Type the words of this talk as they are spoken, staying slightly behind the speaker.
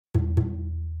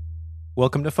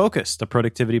Welcome to Focus, the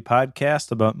productivity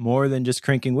podcast about more than just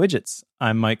cranking widgets.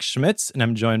 I'm Mike Schmitz, and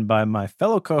I'm joined by my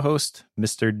fellow co-host,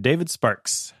 Mr. David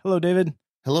Sparks. Hello, David.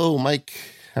 Hello, Mike.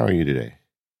 How are you today?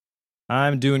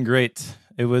 I'm doing great.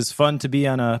 It was fun to be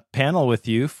on a panel with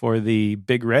you for the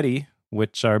Big Ready,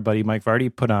 which our buddy Mike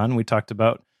Vardy put on. We talked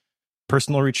about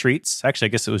personal retreats. Actually, I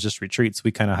guess it was just retreats.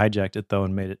 We kind of hijacked it, though,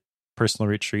 and made it personal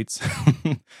retreats.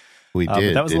 We did.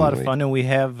 But that was a lot of we? fun, and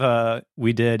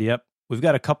we did, yep. We've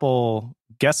got a couple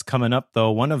guests coming up,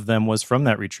 though. One of them was from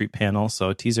that retreat panel,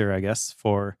 so a teaser, I guess,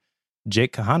 for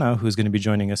Jake Kahana, who's going to be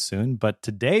joining us soon. But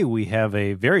today we have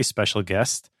a very special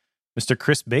guest, Mr.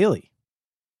 Chris Bailey.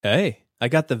 Hey, I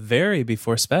got the very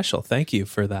before special. Thank you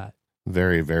for that.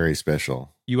 Very, very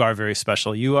special. You are very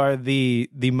special. You are the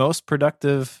most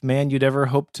productive man you'd ever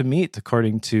hope to meet,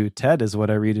 according to Ted, is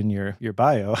what I read in your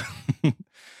bio.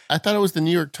 I thought it was the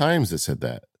New York Times that said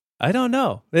that. I don't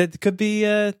know. It could be.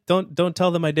 Don't tell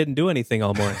them I didn't do anything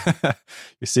all morning.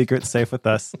 Your secret's safe with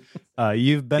us.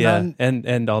 You've been on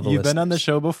and all the you've listeners. been on the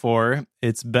show before.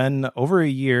 It's been over a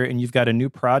year, and you've got a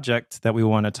new project that we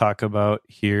want to talk about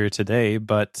here today.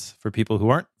 But for people who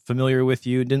aren't familiar with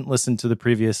you, didn't listen to the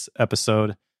previous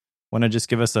episode, want to just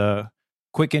give us a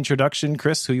quick introduction,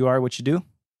 Chris? Who you are, what you do?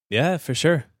 Yeah, for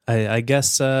sure. I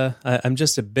guess I'm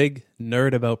just a big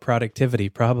nerd about productivity,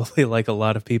 probably like a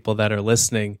lot of people that are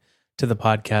listening to the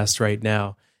podcast right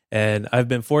now. And I've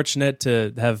been fortunate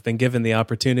to have been given the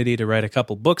opportunity to write a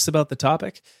couple books about the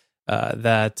topic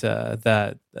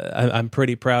that I'm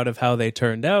pretty proud of how they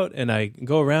turned out. And I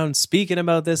go around speaking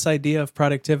about this idea of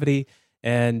productivity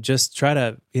and just try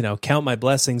to, count my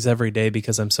blessings every day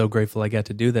because I'm so grateful I get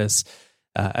to do this.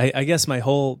 I guess my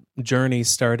whole journey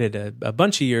started a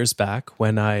bunch of years back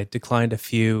when I declined a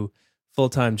few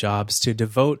full-time jobs to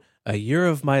devote a year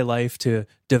of my life to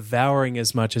devouring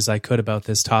as much as I could about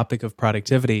this topic of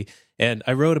productivity. And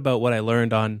I wrote about what I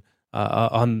learned on a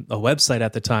website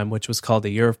at the time, which was called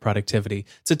A Year of Productivity.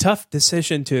 It's a tough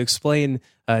decision to explain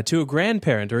to a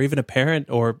grandparent or even a parent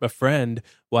or a friend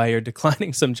why you're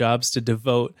declining some jobs to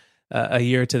devote a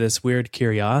year to this weird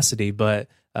curiosity. But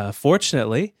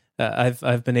fortunately,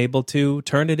 I've been able to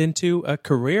turn it into a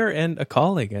career and a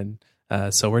calling,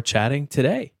 and so we're chatting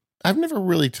today. I've never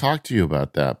really talked to you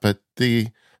about that, but the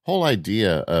whole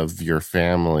idea of your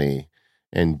family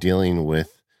and dealing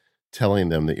with telling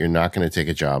them that you're not going to take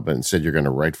a job, but instead you're going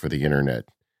to write for the internet.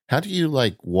 How do you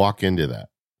walk into that?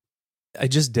 I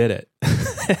just did it.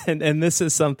 and this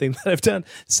is something that I've done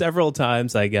several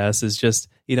times, I guess, is just,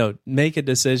 make a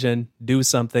decision, do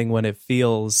something when it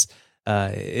feels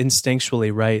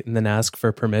instinctually right, and then ask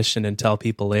for permission and tell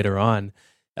people later on.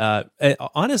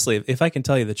 Honestly, if I can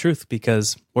tell you the truth,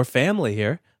 because we're family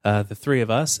here, the three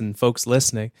of us and folks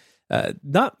listening,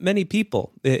 not many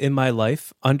people in my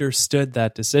life understood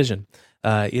that decision.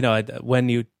 When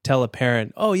you tell a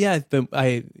parent, "Oh yeah,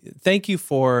 I thank you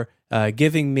for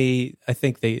giving me," I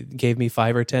think they gave me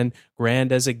 $5 or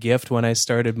 $10,000 as a gift when I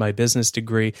started my business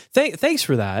degree. Thanks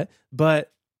for that,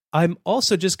 but I'm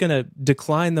also just going to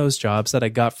decline those jobs that I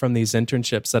got from these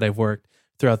internships that I've worked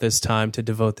throughout this time to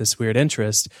devote this weird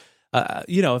interest.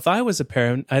 If I was a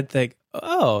parent, I'd think,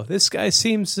 "Oh, this guy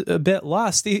seems a bit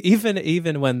lost,"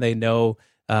 even when they know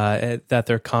that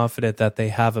they're confident that they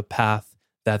have a path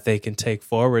that they can take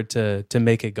forward to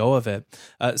make a go of it.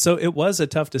 So it was a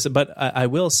tough decision, but I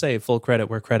will say full credit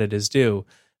where credit is due.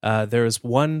 There was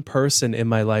one person in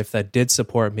my life that did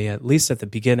support me, at least at the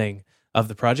beginning of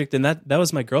the project, and that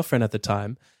was my girlfriend at the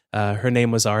time. Her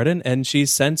name was Arden, and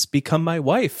she's since become my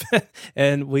wife.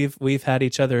 And we've had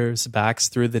each other's backs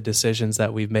through the decisions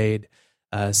that we've made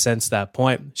since that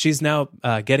point. She's now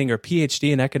getting her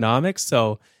PhD in economics,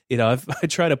 so I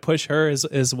try to push her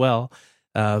as well.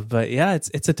 But yeah,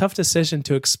 it's a tough decision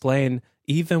to explain,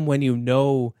 even when you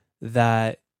know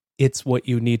that it's what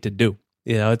you need to do.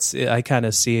 I kind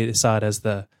of saw it as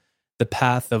the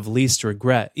path of least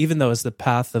regret, even though it's the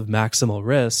path of maximal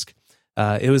risk.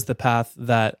 It was the path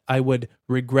that I would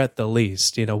regret the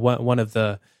least. One of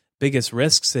the biggest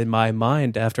risks in my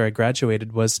mind after I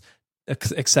graduated was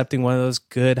accepting one of those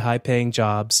good, high-paying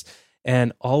jobs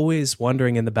and always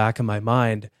wondering in the back of my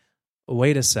mind,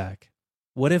 wait a sec,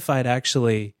 what if I'd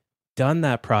actually done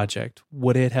that project?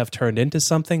 Would it have turned into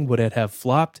something? Would it have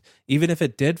flopped? Even if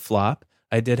it did flop,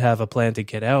 I did have a plan to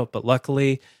get out. But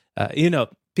luckily,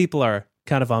 people are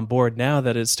kind of on board now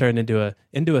that it's turned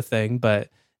into a thing. But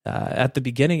at the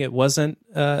beginning, it wasn't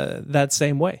that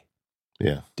same way.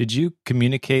 Yeah. Did you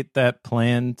communicate that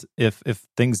plan if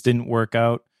things didn't work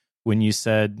out when you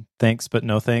said thanks but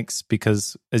no thanks?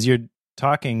 Because as you're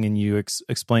talking and you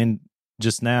explained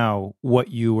just now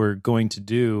what you were going to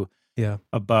do, yeah,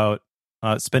 about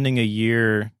spending a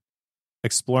year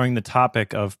exploring the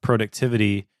topic of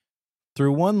productivity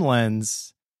through one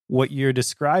lens. What you're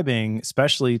describing,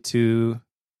 especially to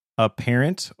a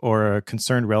parent or a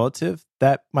concerned relative,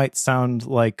 that might sound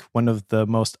like one of the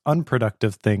most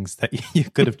unproductive things that you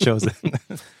could have chosen.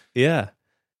 Yeah,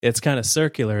 it's kind of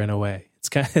circular in a way. It's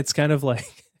kind of like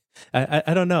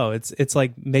I don't know. It's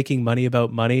like making money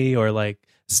about money, or like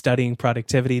studying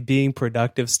productivity, being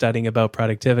productive, studying about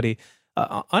productivity.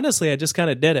 Honestly, I just kind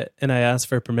of did it, and I asked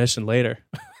for permission later.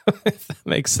 If that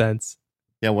makes sense.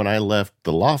 Yeah, when I left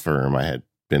the law firm, I had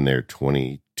been there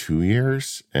 22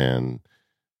 years, and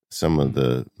some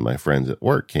of my friends at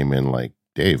work came in like,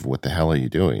 Dave, what the hell are you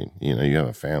doing? You know, you have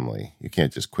a family. You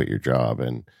can't just quit your job.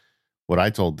 And what I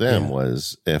told them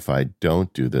was, if I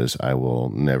don't do this, I will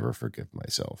never forgive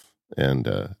myself. And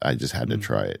I just had to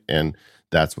try it. And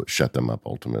that's what shut them up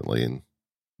ultimately and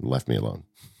left me alone.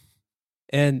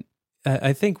 And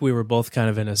I think we were both kind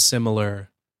of in a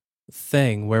similar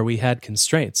thing where we had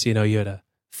constraints. You know, you had a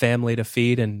family to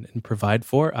feed and provide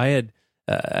for. I had,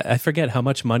 I forget how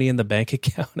much money in the bank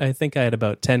account. I think I had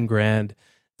about 10 grand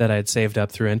that I had saved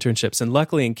up through internships. And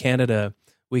luckily in Canada,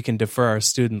 we can defer our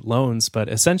student loans, but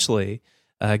essentially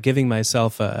giving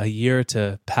myself a year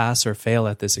to pass or fail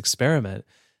at this experiment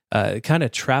kind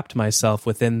of trapped myself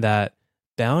within that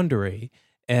boundary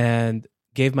and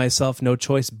gave myself no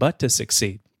choice but to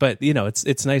succeed. But, you know,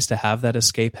 it's nice to have that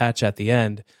escape hatch at the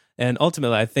end. And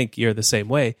ultimately, I think you're the same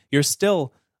way. You're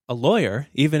still a lawyer,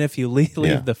 even if you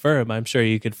leave the firm. I'm sure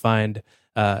you could find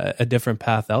a different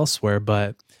path elsewhere.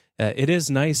 But it is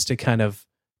nice to kind of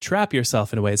trap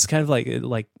yourself in a way. It's kind of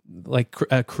like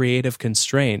a creative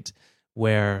constraint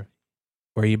where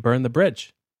you burn the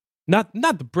bridge. Not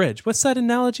the bridge. What's that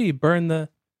analogy? You burn the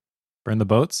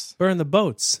boats. Burn the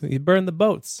boats. You burn the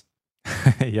boats.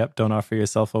 Yep. Don't offer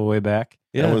yourself a way back.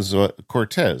 Yeah. That was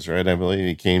Cortez, right? I believe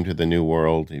he came to the New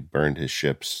World. He burned his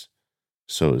ships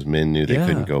so his men knew they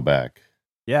couldn't go back.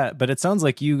 Yeah, but it sounds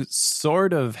like you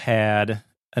sort of had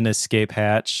an escape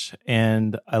hatch.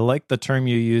 And I like the term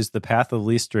you used, the path of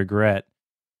least regret.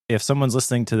 If someone's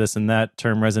listening to this and that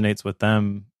term resonates with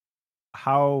them,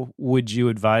 how would you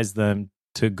advise them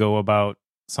to go about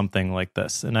something like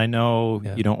this? And I know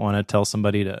you don't want to tell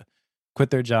somebody to quit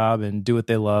their job and do what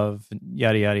they love, and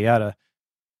yada, yada, yada.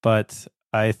 But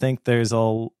I think there's a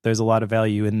lot of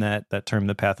value in that term,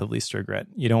 the path of least regret.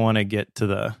 You don't want to get to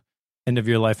the end of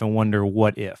your life and wonder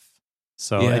what if.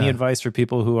 So any advice for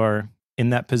people who are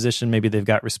in that position? Maybe they've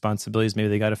got responsibilities, maybe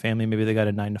they got a family, maybe they got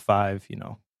a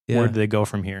 9-to-5, where do they go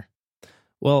from here?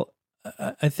 Well,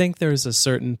 I think there's a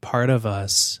certain part of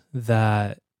us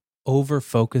that over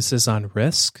focuses on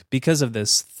risk because of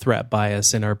this threat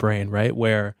bias in our brain, right?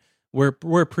 Where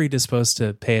we're predisposed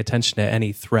to pay attention to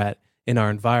any threat in our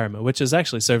environment, which has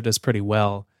actually served us pretty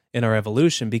well in our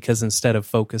evolution, because instead of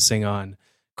focusing on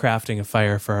crafting a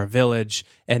fire for our village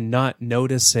and not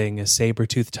noticing a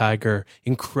saber-toothed tiger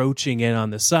encroaching in on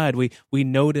the side, we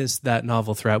noticed that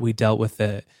novel threat, we dealt with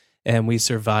it, and we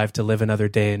survived to live another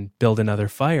day and build another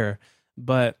fire.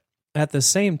 But at the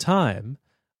same time,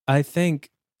 I think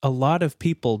a lot of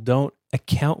people don't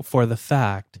account for the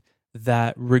fact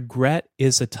that regret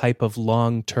is a type of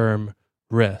long-term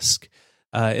risk.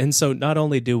 And so not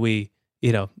only do we,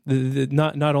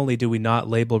 not only do we not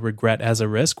label regret as a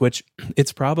risk, which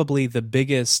it's probably the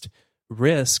biggest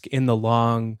risk in the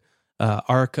long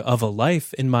arc of a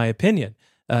life, in my opinion.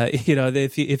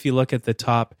 If you look at the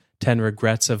top 10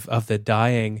 regrets of the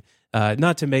dying,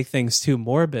 not to make things too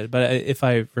morbid, but if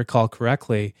I recall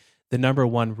correctly, the number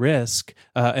one risk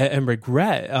and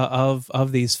regret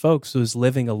of these folks was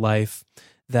living a life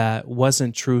that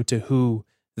wasn't true to who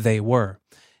they were.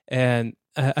 And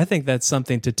I think that's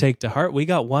something to take to heart. We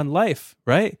got one life,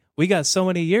 right? We got so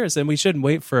many years, and we shouldn't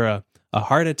wait for a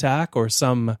heart attack or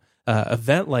some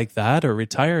event like that or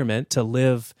retirement to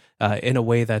live in a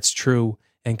way that's true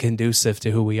and conducive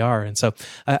to who we are. And so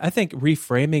I think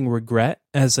reframing regret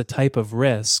as a type of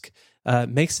risk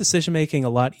makes decision-making a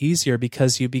lot easier,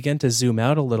 because you begin to zoom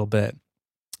out a little bit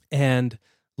and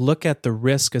look at the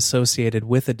risk associated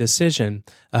with a decision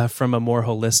from a more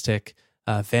holistic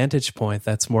vantage point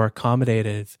that's more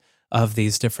accommodative of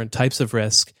these different types of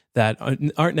risk that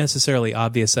aren't necessarily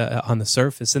obvious on the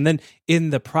surface. And then in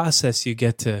the process, you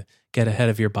get to get ahead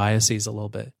of your biases a little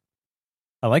bit.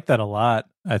 I like that a lot.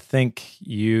 I think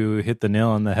you hit the nail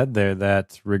on the head there,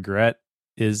 that regret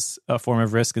is a form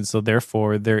of risk. And so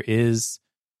therefore there is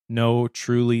no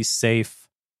truly safe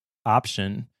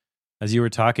option. As you were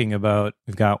talking about,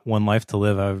 we've got one life to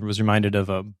live. I was reminded of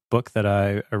a book that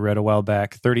I read a while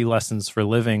back, 30 Lessons for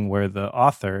Living, where the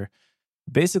author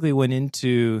basically went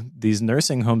into these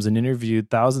nursing homes and interviewed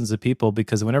thousands of people,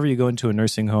 because whenever you go into a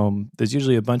nursing home, there's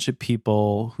usually a bunch of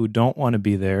people who don't want to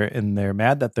be there, and they're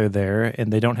mad that they're there,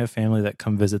 and they don't have family that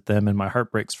come visit them, and my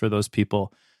heart breaks for those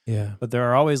people. Yeah. But there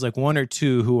are always like one or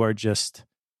two who are just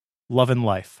loving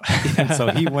life. And so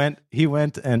he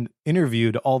went and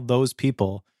interviewed all those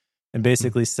people and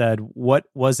basically said, what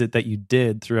was it that you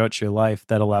did throughout your life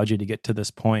that allowed you to get to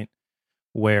this point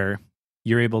where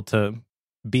you're able to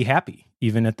be happy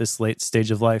even at this late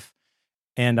stage of life?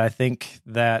 And I think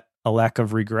that a lack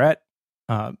of regret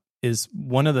is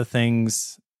one of the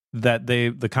things that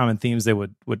the common themes they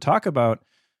would talk about.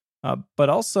 But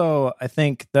also, I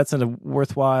think that's a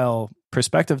worthwhile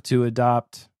perspective to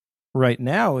adopt right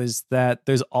now, is that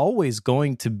there's always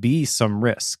going to be some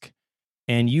risk.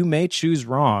 And you may choose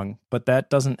wrong, but that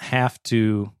doesn't have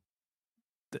to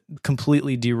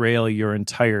completely derail your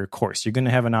entire course. You're going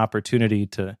to have an opportunity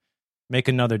to make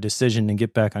another decision and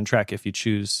get back on track if you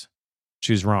choose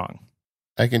wrong.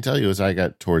 I can tell you, as I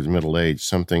got towards middle age,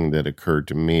 something that occurred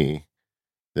to me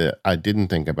that I didn't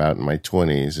think about in my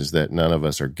 20s is that none of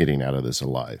us are getting out of this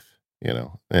alive,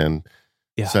 and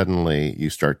suddenly you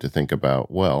start to think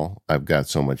about, well, I've got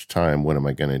so much time. What am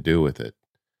I going to do with it?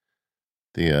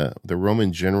 The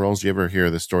Roman generals, you ever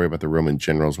hear the story about the Roman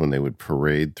generals when they would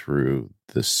parade through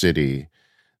the city?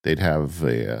 They'd have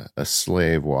a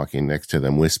slave walking next to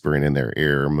them, whispering in their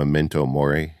ear, "Memento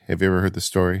mori." Have you ever heard the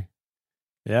story?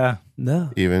 Yeah.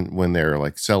 No. Even when they're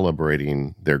like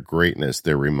celebrating their greatness,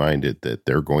 they're reminded that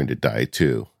they're going to die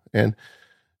too. And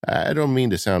I don't mean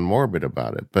to sound morbid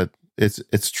about it, but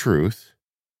it's truth.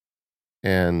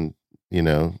 And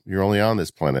you're only on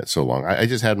this planet so long. I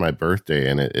just had my birthday,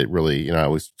 and it really, I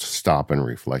always stop and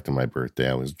reflect on my birthday.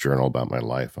 I always journal about my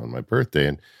life on my birthday.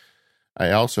 And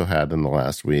I also had in the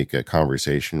last week a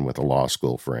conversation with a law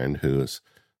school friend who's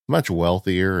much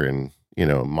wealthier and,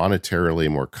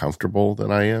 monetarily more comfortable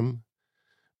than I am.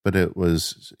 But it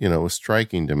was, it was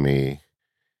striking to me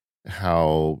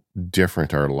how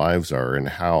different our lives are and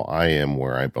how I am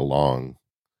where I belong,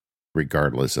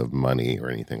 regardless of money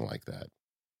or anything like that.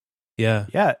 Yeah.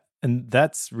 Yeah. And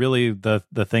that's really the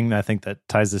thing that I think that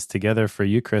ties this together for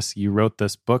you, Chris. You wrote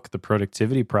this book, The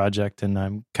Productivity Project, and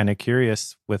I'm kind of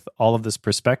curious, with all of this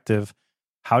perspective,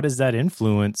 how does that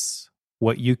influence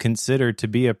what you consider to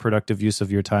be a productive use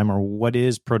of your time, or what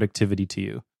is productivity to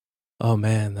you? Oh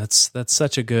man, that's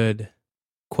such a good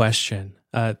question.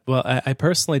 Well, I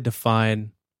personally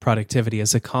define productivity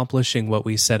as accomplishing what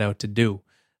we set out to do,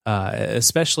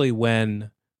 especially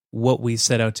when what we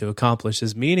set out to accomplish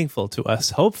is meaningful to us.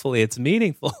 Hopefully it's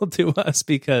meaningful to us,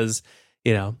 because,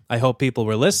 I hope people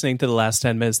were listening to the last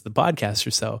 10 minutes of the podcast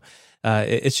or so.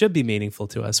 It should be meaningful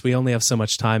to us. We only have so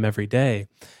much time every day.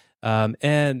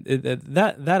 And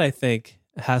that I think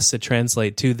has to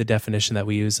translate to the definition that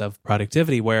we use of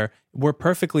productivity, where we're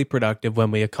perfectly productive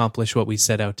when we accomplish what we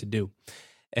set out to do.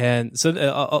 And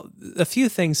so a few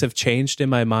things have changed in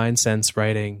my mind since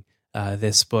writing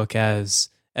this book, as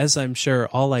I'm sure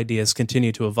all ideas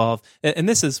continue to evolve. And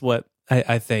this is what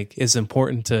I think is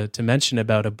important to mention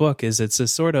about a book, is it's a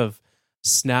sort of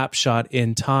snapshot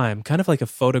in time, kind of like a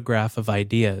photograph of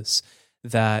ideas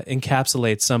that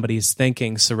encapsulates somebody's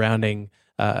thinking surrounding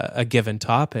a given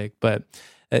topic. But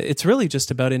it's really just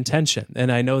about intention.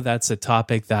 And I know that's a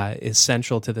topic that is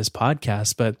central to this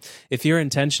podcast, but if your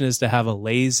intention is to have a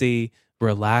lazy,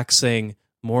 relaxing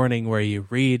morning where you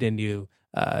read and you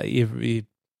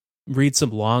read some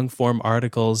long form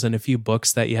articles and a few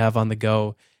books that you have on the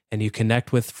go, and you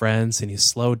connect with friends and you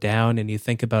slow down and you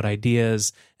think about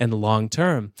ideas and the long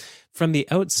term, from the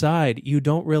outside, you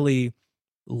don't really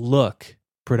look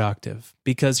productive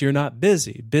because you're not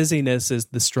busy. Busyness is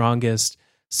the strongest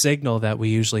signal that we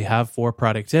usually have for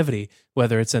productivity,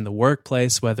 whether it's in the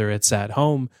workplace, whether it's at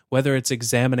home, whether it's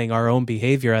examining our own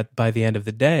behavior by the end of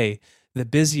the day. The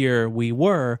busier we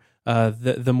were,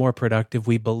 the more productive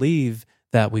we believe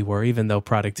that we were, even though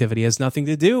productivity has nothing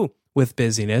to do with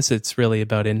busyness. It's really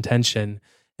about intention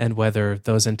and whether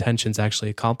those intentions actually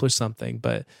accomplish something.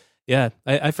 But yeah,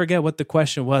 I forget what the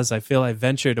question was. I feel I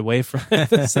ventured away from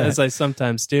this, as I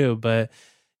sometimes do. But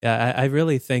yeah, I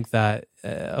really think that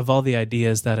of all the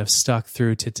ideas that have stuck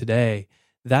through to today,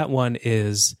 that one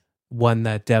is one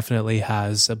that definitely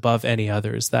has, above any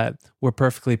others, that we're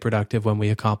perfectly productive when we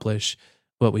accomplish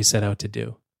what we set out to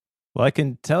do. Well, I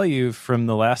can tell you from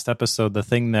the last episode, the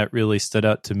thing that really stood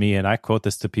out to me, and I quote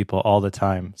this to people all the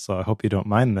time, so I hope you don't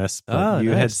mind this, but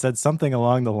you had said something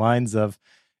along the lines of,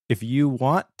 if you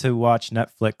want to watch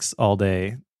Netflix all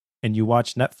day, and you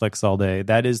watch Netflix all day,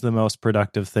 that is the most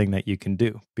productive thing that you can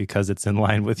do because it's in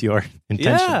line with your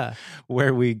intention. Yeah.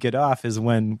 Where we get off is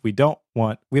when we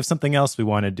have something else we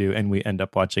want to do and we end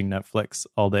up watching Netflix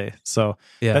all day. So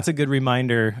that's a good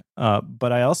reminder.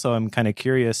 But I also am kind of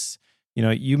curious,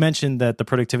 you mentioned that the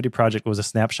Productivity Project was a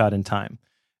snapshot in time.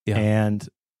 Yeah. And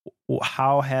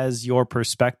how has your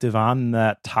perspective on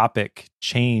that topic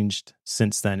changed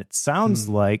since then? It sounds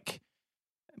like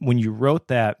when you wrote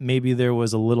that, maybe there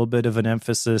was a little bit of an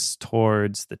emphasis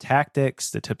towards the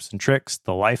tactics, the tips and tricks,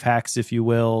 the life hacks, if you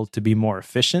will, to be more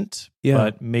efficient. Yeah.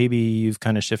 But maybe you've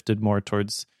kind of shifted more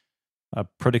towards a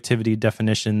productivity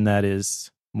definition that is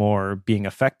more being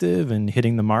effective and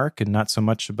hitting the mark and not so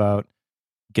much about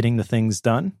getting the things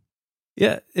done.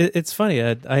 Yeah, it's funny.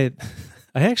 I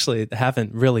actually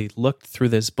haven't really looked through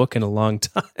this book in a long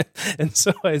time. And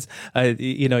so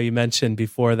you mentioned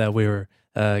before that we were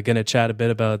going to chat a bit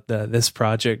about this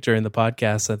project during the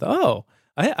podcast. I thought,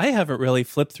 I haven't really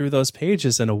flipped through those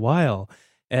pages in a while.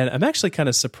 And I'm actually kind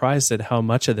of surprised at how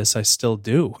much of this I still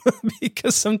do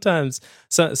because sometimes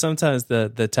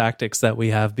the tactics that we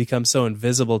have become so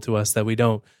invisible to us that we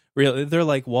don't really, they're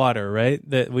like water, right?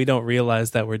 That we don't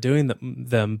realize that we're doing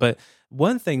them. But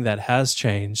one thing that has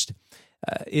changed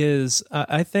is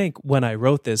I think when I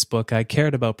wrote this book, I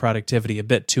cared about productivity a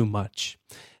bit too much.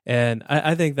 And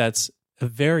I think that's a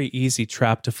very easy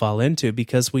trap to fall into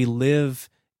because we live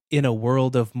in a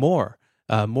world of more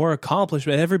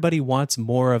accomplishment. Everybody wants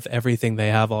more of everything they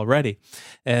have already.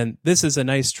 And this is a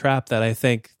nice trap that I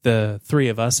think the three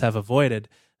of us have avoided.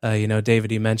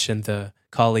 David, you mentioned the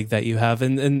colleague that you have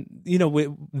and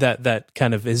that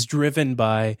kind of is driven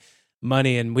by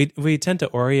money. And we tend to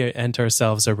orient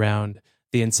ourselves around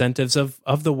the incentives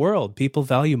of the world. People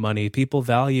value money. People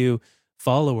value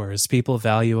followers. People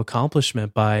value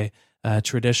accomplishment by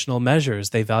traditional measures.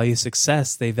 They value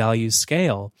success. They value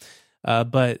scale.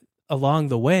 But along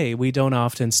the way, we don't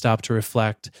often stop to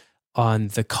reflect on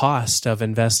the cost of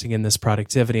investing in this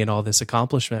productivity and all this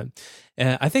accomplishment.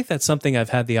 And I think that's something I've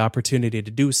had the opportunity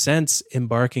to do since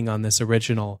embarking on this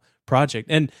original project.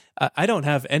 And I don't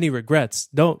have any regrets.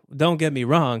 Don't get me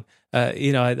wrong.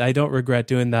 I don't regret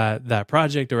doing that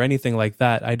project or anything like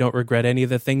that. I don't regret any of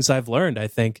the things I've learned. I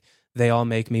think they all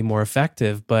make me more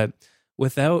effective. But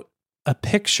without a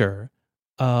picture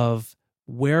of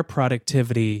where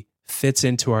productivity fits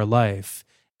into our life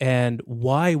and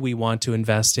why we want to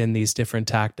invest in these different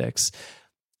tactics,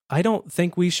 I don't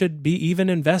think we should be even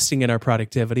investing in our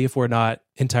productivity if we're not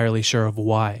entirely sure of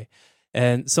why.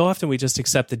 And so often we just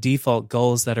accept the default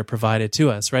goals that are provided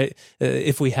to us, right?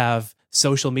 If we have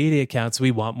social media accounts,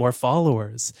 we want more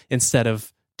followers instead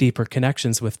of deeper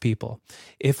connections with people.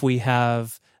 If we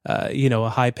have a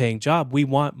high-paying job, we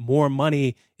want more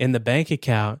money in the bank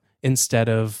account instead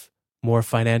of more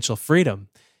financial freedom.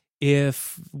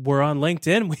 If we're on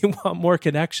LinkedIn, we want more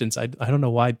connections. I don't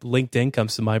know why LinkedIn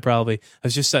comes to mind. Probably I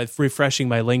was just refreshing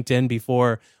my LinkedIn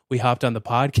before we hopped on the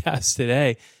podcast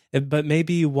today. But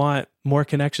maybe you want more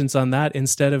connections on that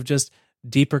instead of just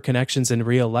deeper connections in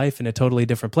real life in a totally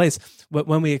different place. But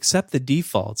when we accept the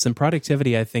defaults, and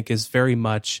productivity, I think, is very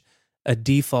much a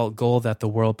default goal that the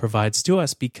world provides to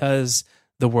us because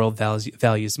the world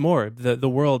values more. The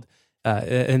world,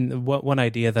 and one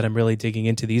idea that I'm really digging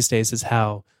into these days is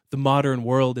how the modern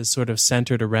world is sort of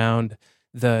centered around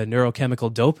the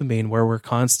neurochemical dopamine, where we're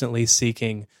constantly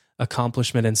seeking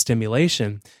accomplishment and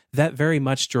stimulation. That very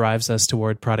much drives us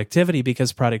toward productivity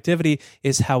because productivity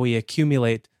is how we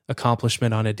accumulate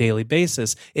accomplishment on a daily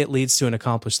basis. It leads to an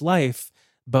accomplished life,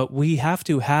 but we have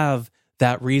to have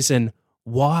that reason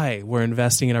why we're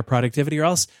investing in our productivity, or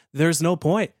else there's no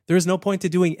point. There's no point to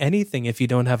doing anything if you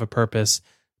don't have a purpose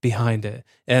behind it.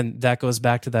 And that goes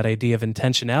back to that idea of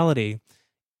intentionality.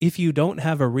 If you don't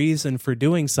have a reason for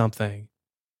doing something,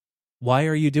 why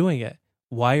are you doing it?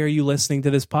 Why are you listening to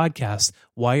this podcast?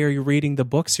 Why are you reading the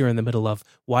books you're in the middle of?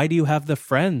 Why do you have the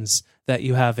friends that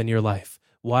you have in your life?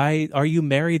 Why are you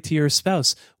married to your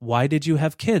spouse? Why did you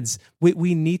have kids?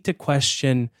 We need to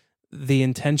question the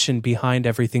intention behind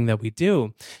everything that we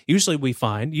do.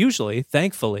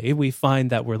 Thankfully, we find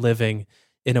that we're living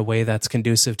in a way that's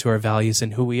conducive to our values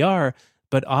and who we are,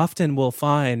 but often we'll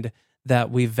find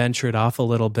that we've ventured off a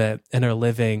little bit and are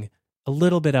living a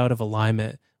little bit out of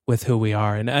alignment with who we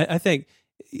are. And I think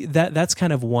that's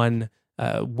kind of one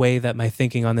way that my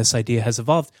thinking on this idea has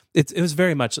evolved. It was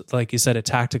very much, like you said, a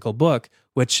tactical book,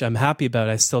 which I'm happy about.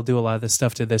 I still do a lot of this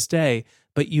stuff to this day,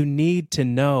 but you need to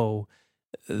know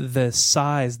the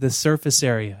size, the surface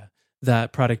area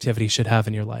that productivity should have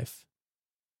in your life.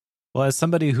 Well, as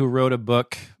somebody who wrote a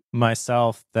book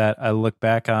myself that I look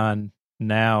back on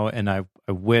now and I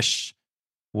wish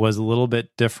was a little bit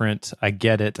different. I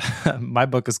get it. My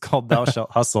book is called Thou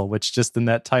Shalt Hustle, which just in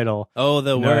that title,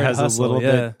 the word has hustle, a little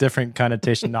bit different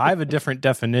connotation. Now, I have a different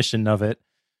definition of it,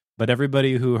 but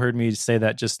everybody who heard me say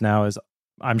that just now is,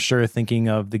 I'm sure, thinking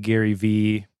of the Gary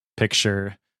Vee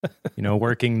picture,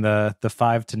 working the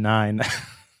 5 to 9,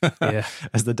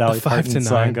 as the Dolly Parton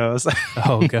song goes.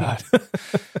 Oh God.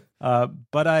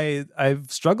 But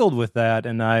I've struggled with that,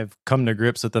 and I've come to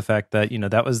grips with the fact that,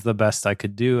 that was the best I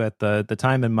could do at the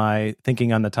time, and my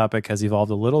thinking on the topic has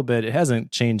evolved a little bit. It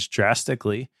hasn't changed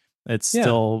drastically. It's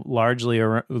still largely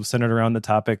centered around the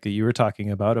topic that you were talking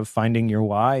about of finding your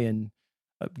why and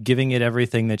giving it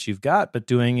everything that you've got, but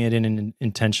doing it in an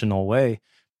intentional way.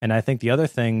 And I think the other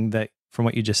thing that, from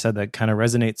what you just said, that kind of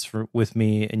resonates with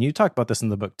me, and you talk about this in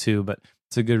the book too, but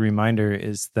it's a good reminder,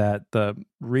 is that the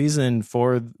reason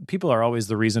for people are always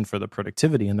the reason for the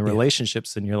productivity, and the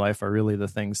relationships in your life are really the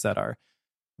things that are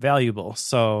valuable.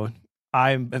 So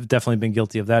I have definitely been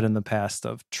guilty of that in the past,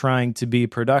 of trying to be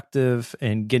productive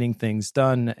and getting things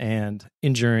done and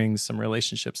injuring some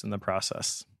relationships in the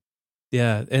process.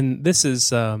 Yeah. And this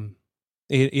is, I've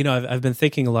been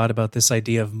thinking a lot about this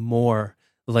idea of more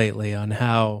lately, on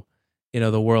how,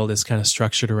 the world is kind of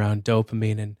structured around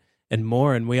dopamine and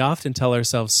more. And we often tell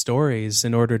ourselves stories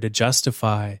in order to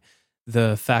justify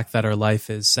the fact that our life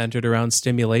is centered around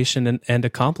stimulation and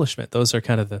accomplishment. Those are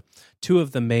kind of the two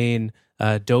of the main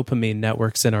dopamine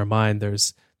networks in our mind.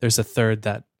 There's a third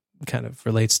that kind of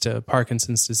relates to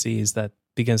Parkinson's disease that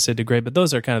begins to degrade, but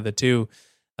those are kind of the two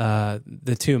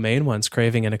main ones,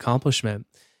 craving and accomplishment.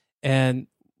 And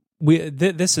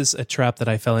this is a trap that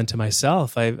I fell into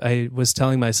myself. I was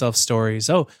telling myself stories.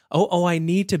 I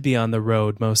need to be on the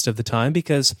road most of the time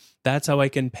because that's how I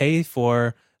can pay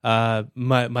for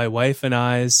my wife and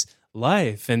I's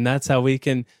life, and that's how we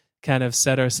can kind of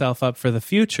set ourselves up for the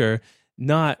future.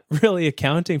 Not really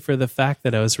accounting for the fact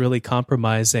that I was really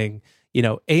compromising,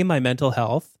 my mental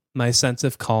health, my sense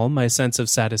of calm, my sense of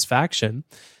satisfaction,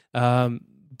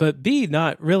 but B,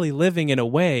 not really living in a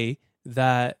way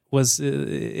that was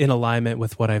in alignment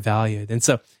with what I valued. And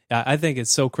so I think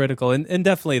it's so critical, and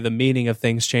definitely the meaning of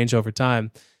things change over time.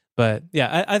 But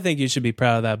yeah, I think you should be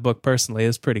proud of that book personally.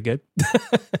 It's pretty good.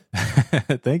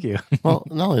 Thank you. Well,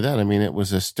 not only that, I mean, it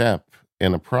was a step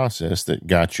in a process that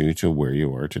got you to where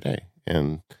you are today.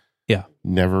 And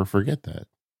never forget that.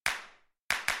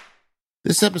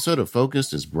 This episode of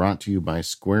Focused is brought to you by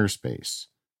Squarespace.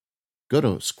 Go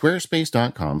to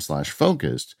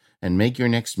squarespace.com/focused and make your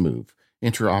next move.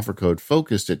 Enter offer code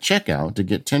FOCUSED at checkout to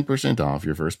get 10% off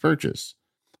your first purchase.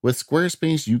 With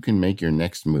Squarespace, you can make your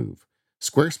next move.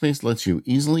 Squarespace lets you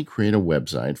easily create a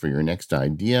website for your next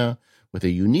idea with a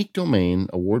unique domain,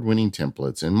 award-winning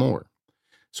templates, and more.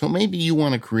 So maybe you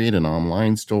want to create an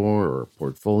online store or a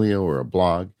portfolio or a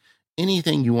blog.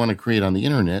 Anything you want to create on the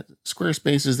internet,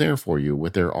 Squarespace is there for you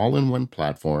with their all-in-one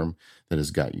platform that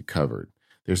has got you covered.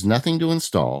 There's nothing to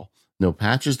install, no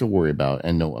patches to worry about,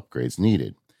 and no upgrades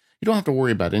needed. You don't have to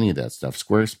worry about any of that stuff.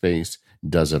 Squarespace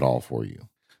does it all for you.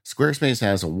 Squarespace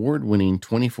has award-winning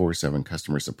 24/7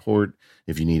 customer support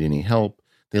if you need any help.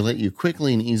 They let you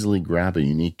quickly and easily grab a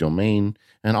unique domain,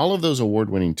 and all of those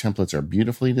award-winning templates are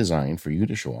beautifully designed for you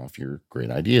to show off your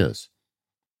great ideas.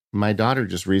 My daughter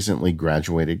just recently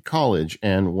graduated college,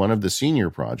 and one of the senior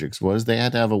projects was they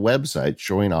had to have a website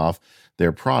showing off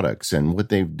their products and what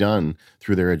they've done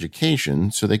through their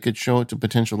education so they could show it to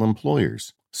potential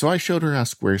employers. So I showed her how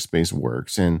Squarespace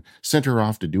works and sent her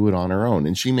off to do it on her own,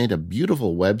 and she made a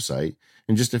beautiful website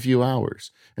in just a few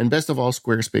hours. And best of all,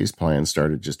 Squarespace plans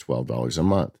start at just $12 a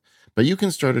month. But you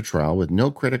can start a trial with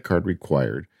no credit card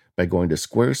required by going to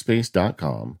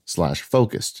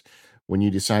squarespace.com/focused. When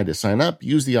you decide to sign up,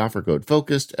 use the offer code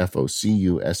FOCUSED,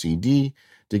 FOCUSED,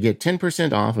 to get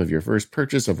 10% off of your first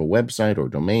purchase of a website or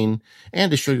domain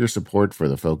and to show your support for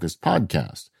the Focused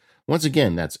podcast. Once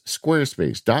again, that's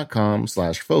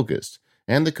squarespace.com/focused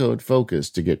and the code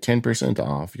FOCUSED to get 10%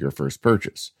 off your first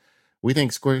purchase. We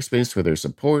thank Squarespace for their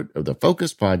support of the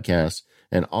Focused podcast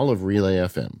and all of Relay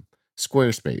FM.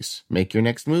 Squarespace, make your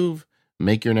next move,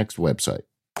 make your next website.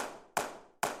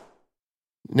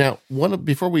 Now,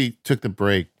 before we took the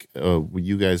break,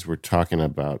 you guys were talking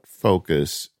about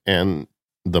focus and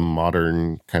the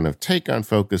modern kind of take on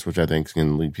focus, which I think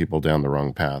can lead people down the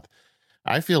wrong path.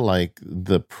 I feel like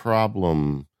the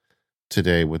problem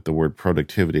today with the word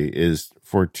productivity is,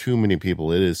 for too many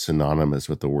people, it is synonymous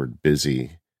with the word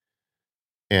busy.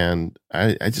 And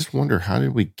I just wonder, how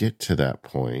did we get to that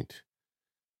point?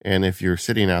 And if you're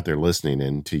sitting out there listening,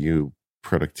 and to you,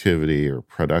 productivity or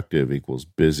productive equals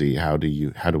busy, how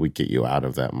do we get you out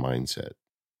of that mindset?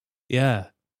 Yeah.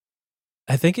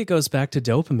 I think it goes back to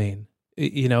dopamine.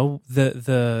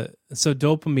 So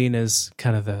dopamine is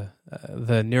kind of the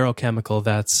neurochemical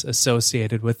that's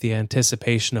associated with the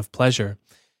anticipation of pleasure.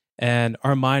 And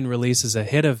our mind releases a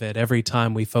hit of it every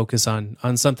time we focus on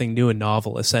something new and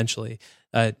novel, essentially.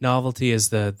 Novelty is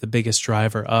the biggest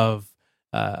driver of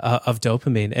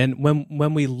dopamine. And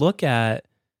when we look at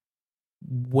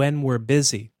when we're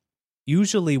busy,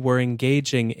 usually we're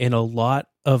engaging in a lot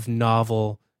of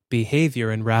novel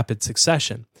behavior in rapid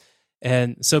succession.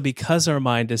 And so because our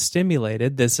mind is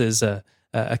stimulated, this is a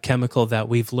chemical that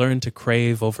we've learned to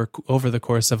crave over the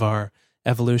course of our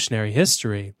evolutionary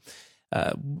history.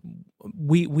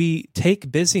 We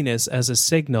take busyness as a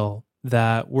signal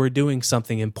that we're doing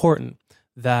something important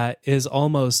that is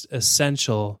almost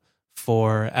essential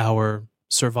for our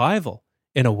survival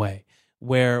in a way,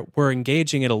 where we're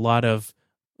engaging in a lot of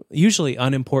usually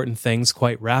unimportant things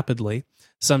quite rapidly.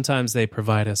 Sometimes they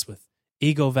provide us with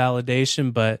ego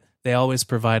validation, but they always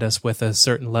provide us with a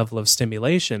certain level of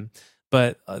stimulation.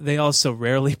 But they also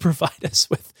rarely provide us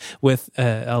with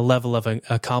a level of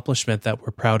accomplishment that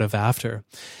we're proud of after.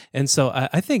 And so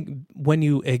I think when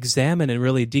you examine and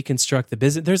really deconstruct the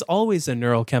business, there's always a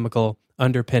neurochemical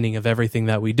underpinning of everything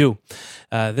that we do.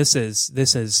 This is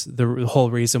the whole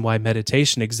reason why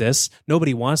meditation exists.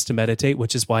 Nobody wants to meditate,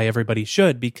 which is why everybody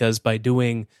should, because by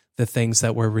doing the things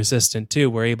that we're resistant to,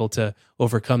 we're able to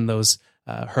overcome those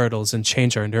hurdles and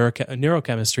change our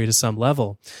neurochemistry to some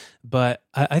level. But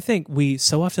I think we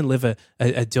so often live a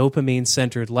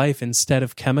dopamine-centered life instead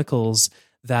of chemicals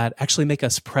that actually make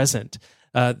us present.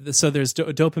 So there's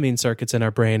dopamine circuits in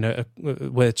our brain,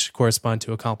 which correspond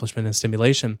to accomplishment and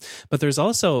stimulation. But there's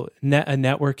also a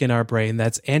network in our brain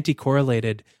that's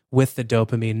anti-correlated with the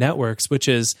dopamine networks, which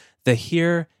is the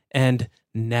here and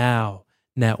now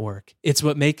network. It's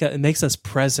what makes us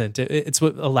present. It's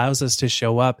what allows us to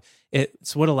show up.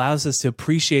 It's what allows us to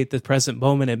appreciate the present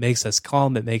moment. It makes us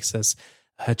calm. It makes us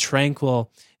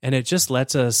tranquil. And it just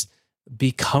lets us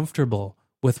be comfortable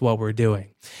with what we're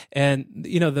doing. And,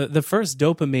 the first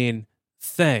dopamine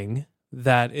thing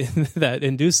that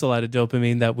induced a lot of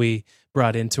dopamine that we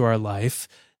brought into our life,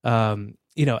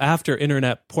 after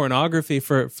internet pornography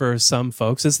for some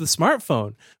folks, is the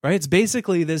smartphone, right? It's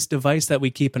basically this device that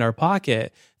we keep in our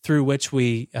pocket through which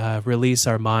we release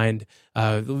our mind,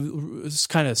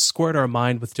 kind of squirt our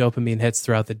mind with dopamine hits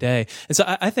throughout the day. And so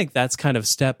I think that's kind of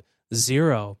step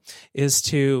zero, is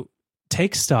to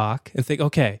take stock and think,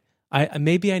 okay,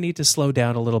 maybe I need to slow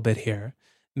down a little bit here.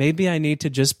 Maybe I need to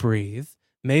just breathe.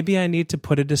 Maybe I need to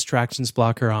put a distractions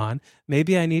blocker on.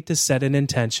 Maybe I need to set an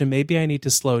intention. Maybe I need to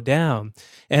slow down.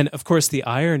 And of course, the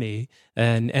irony,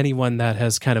 and anyone that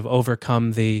has kind of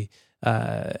overcome the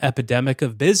epidemic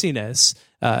of busyness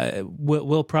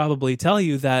will probably tell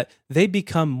you that they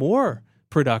become more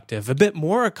productive, a bit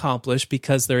more accomplished,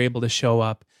 because they're able to show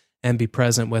up and be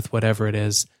present with whatever it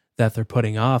is that they're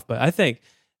putting off. But I think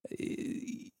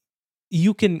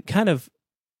you can kind of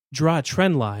draw a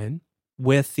trend line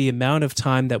with the amount of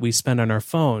time that we spend on our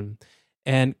phone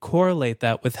and correlate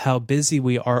that with how busy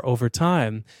we are over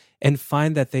time, and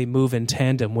find that they move in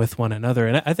tandem with one another.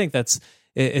 And I think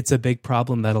it's a big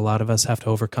problem that a lot of us have to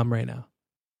overcome right now.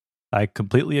 I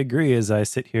completely agree as I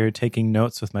sit here taking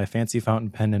notes with my fancy fountain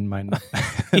pen in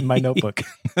my notebook.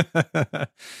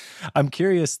 I'm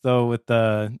curious, though, with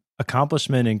the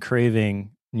accomplishment and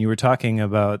craving, you were talking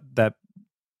about that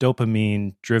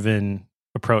dopamine-driven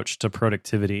approach to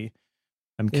productivity.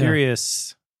 I'm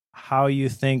curious how you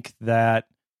think that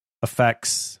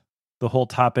affects the whole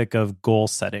topic of goal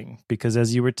setting, because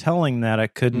as you were telling that, I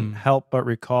couldn't help but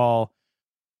recall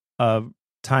a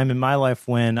time in my life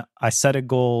when I set a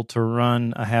goal to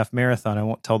run a half marathon. I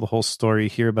won't tell the whole story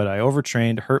here, but I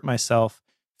overtrained, hurt myself,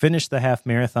 finished the half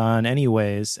marathon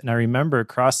anyways. And I remember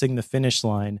crossing the finish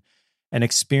line and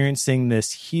experiencing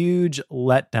this huge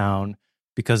letdown,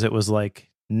 because it was like,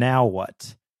 now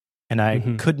what? And I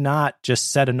could not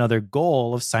just set another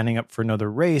goal of signing up for another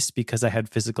race, because I had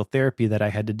physical therapy that I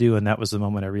had to do. And that was the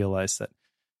moment I realized that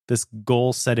this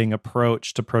goal-setting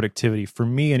approach to productivity, for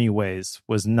me anyways,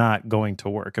 was not going to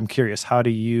work. I'm curious, how do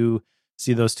you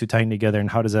see those two tying together, and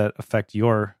how does that affect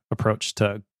your approach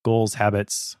to goals,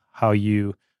 habits, how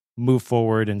you move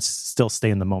forward and still stay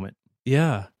in the moment?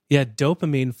 Yeah,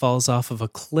 dopamine falls off of a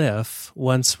cliff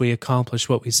once we accomplish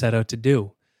what we set out to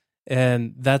do.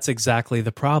 And that's exactly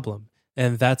the problem.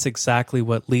 And that's exactly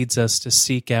what leads us to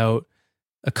seek out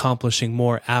accomplishing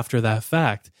more after that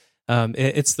fact.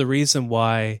 It's the reason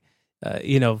why,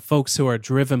 folks who are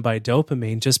driven by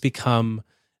dopamine just become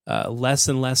less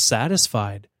and less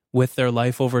satisfied with their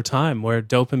life over time, where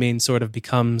dopamine sort of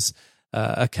becomes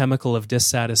a chemical of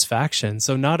dissatisfaction.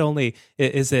 So not only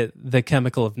is it the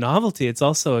chemical of novelty, it's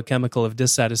also a chemical of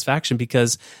dissatisfaction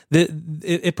because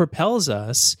it propels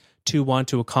us to want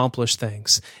to accomplish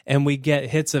things. And we get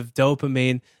hits of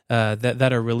dopamine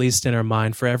that are released in our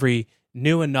mind for every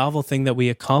new and novel thing that we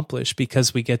accomplish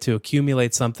because we get to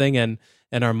accumulate something and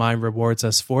our mind rewards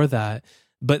us for that.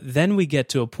 But then we get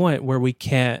to a point where we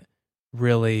can't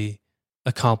really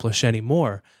accomplish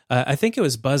anymore. I think it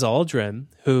was Buzz Aldrin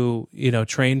who,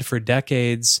 trained for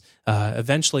decades,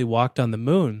 eventually walked on the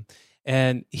moon,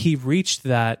 and he reached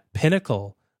that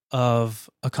pinnacle of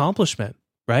accomplishment,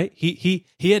 right? He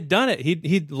had done it.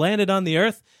 He'd landed on the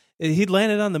Earth. He'd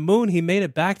landed on the moon. He made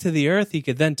it back to the Earth. He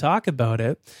could then talk about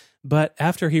it. But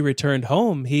after he returned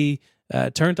home, he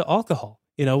turned to alcohol,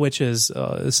 which is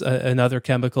another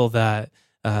chemical that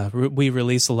we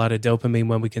release a lot of dopamine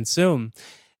when we consume.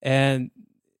 And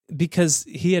because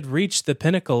he had reached the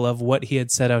pinnacle of what he had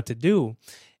set out to do,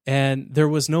 and there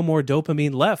was no more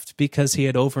dopamine left because he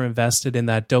had overinvested in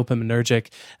that dopaminergic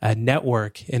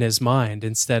network in his mind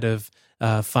instead of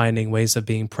finding ways of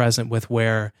being present with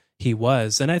where he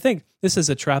was. And I think this is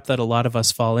a trap that a lot of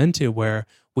us fall into, where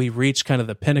we reach kind of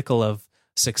the pinnacle of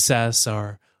success.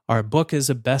 Our book is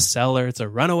a bestseller. It's a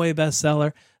runaway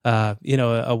bestseller.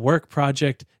 A work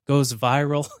project goes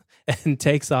viral and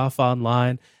takes off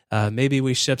online. Maybe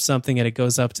we ship something and it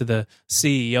goes up to the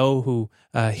CEO who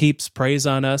heaps praise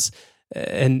on us,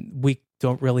 and we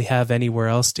don't really have anywhere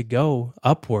else to go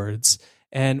upwards.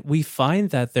 And we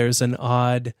find that there's an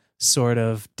odd sort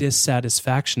of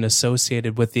dissatisfaction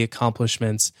associated with the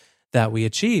accomplishments that we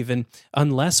achieve. And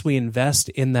unless we invest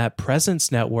in that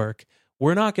presence network,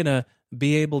 we're not going to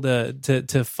be able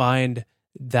to find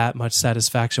that much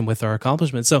satisfaction with our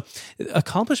accomplishments. So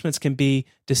accomplishments can be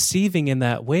deceiving in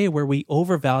that way, where we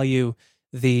overvalue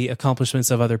the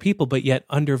accomplishments of other people, but yet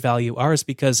undervalue ours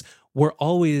because we're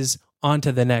always on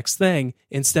to the next thing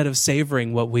instead of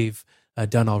savoring what we've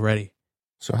done already.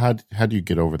 So how do you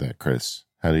get over that, Chris?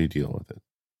 How do you deal with it?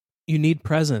 You need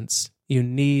presence. You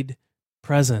need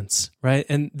presence, right?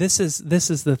 And this is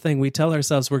the thing. We tell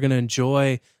ourselves we're going to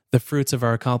enjoy the fruits of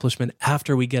our accomplishment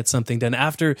after we get something done,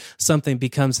 after something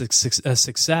becomes a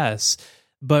success.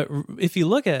 But if you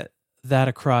look at that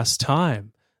across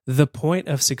time, the point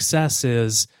of success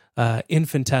is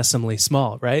infinitesimally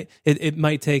small, right? It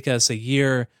might take us a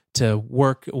year to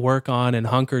work on and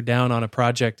hunker down on a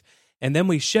project, and then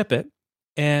we ship it,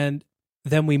 and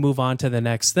then we move on to the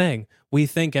next thing. We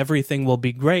think everything will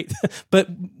be great, but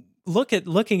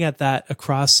looking at that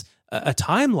across a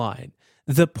timeline,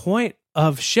 the point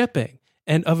of shipping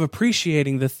and of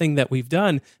appreciating the thing that we've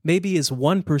done maybe is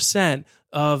 1%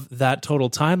 of that total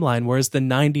timeline, whereas the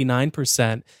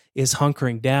 99% is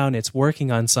hunkering down, it's working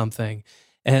on something.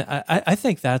 And I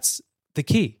think that's the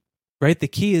key, right? The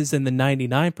key is in the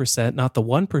 99%, not the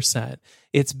 1%.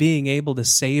 It's being able to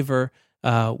savor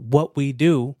what we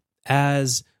do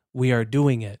as we are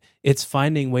doing it. It's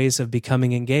finding ways of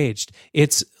becoming engaged.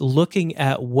 It's looking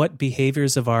at what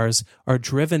behaviors of ours are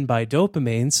driven by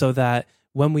dopamine so that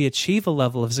when we achieve a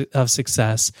level of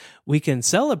success, we can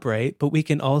celebrate, but we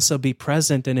can also be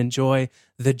present and enjoy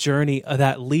the journey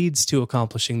that leads to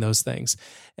accomplishing those things.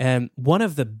 And one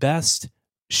of the best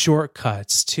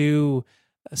shortcuts to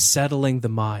settling the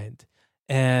mind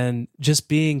and just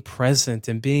being present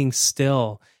and being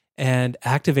still and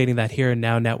activating that here and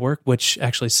now network, which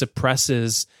actually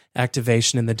suppresses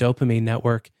activation in the dopamine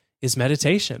network, is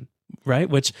meditation, right?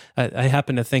 Which I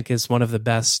happen to think is one of the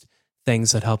best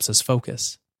things that helps us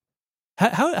focus.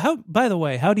 How by the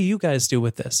way, how do you guys do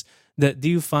with this? Do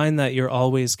you find that you're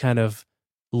always kind of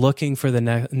looking for the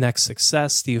next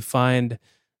success? Do you find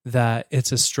that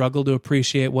it's a struggle to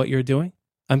appreciate what you're doing?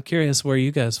 I'm curious where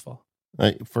you guys fall.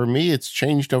 For me, it's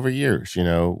changed over years.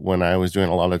 When I was doing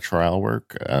a lot of trial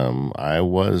work, I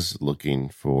was looking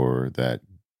for that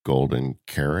golden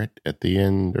carrot at the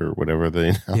end, or whatever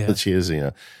the analogy is,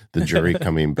 the jury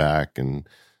coming back and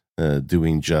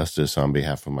doing justice on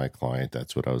behalf of my client.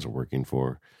 That's what I was working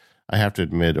for. I have to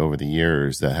admit, over the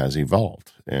years, that has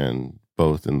evolved. And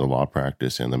both in the law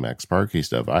practice and the Max Parkey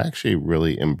stuff, I actually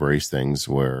really embrace things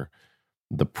where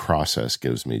the process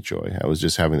gives me joy. I was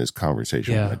just having this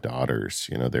conversation with my daughters.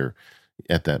 They're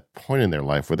at that point in their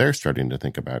life where they're starting to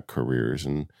think about careers.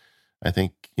 And I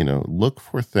think, look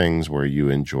for things where you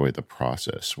enjoy the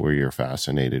process, where you're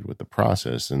fascinated with the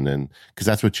process. And then, because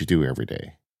that's what you do every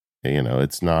day.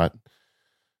 It's not,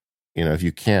 if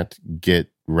you can't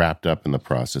get wrapped up in the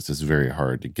process, it's very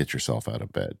hard to get yourself out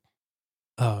of bed.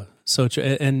 Oh, so true.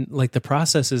 And like the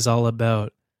process is all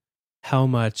about how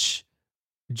much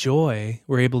joy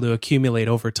we're able to accumulate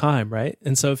over time, right?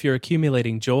 And so if you're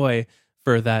accumulating joy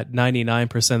for that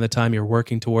 99% of the time you're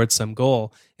working towards some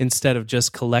goal, instead of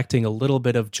just collecting a little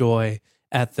bit of joy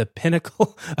at the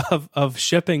pinnacle of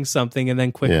shipping something and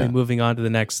then quickly moving on to the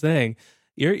next thing.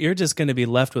 You're just going to be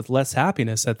left with less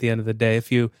happiness at the end of the day.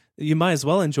 If you might as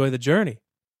well enjoy the journey.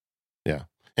 Yeah.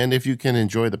 And if you can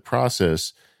enjoy the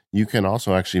process, you can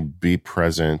also actually be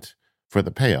present for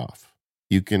the payoff.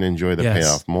 You can enjoy the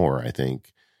payoff more, I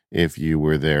think, if you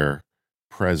were there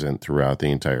present throughout the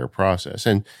entire process.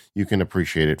 And you can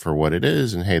appreciate it for what it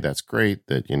is. And hey, that's great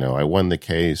that, I won the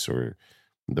case or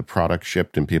the product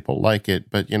shipped and people like it.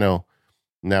 But,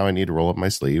 now I need to roll up my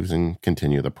sleeves and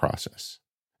continue the process.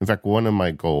 In fact, one of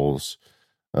my goals,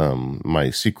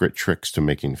 my secret tricks to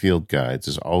making field guides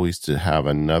is always to have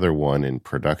another one in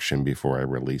production before I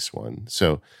release one.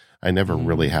 So I never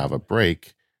really have a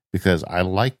break because I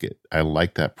like it. I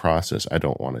like that process. I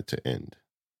don't want it to end.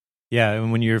 Yeah,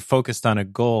 and when you're focused on a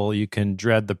goal, you can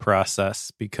dread the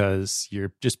process because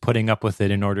you're just putting up with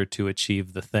it in order to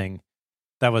achieve the thing.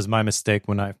 That was my mistake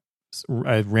when I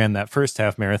ran that first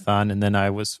half marathon, and then I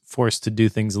was forced to do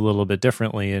things a little bit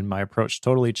differently, and my approach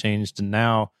totally changed. And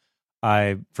now,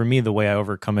 for me, the way I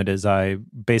overcome it is I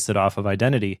base it off of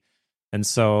identity. And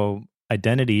so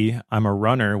identity, I'm a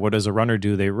runner. What does a runner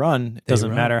do? They run. It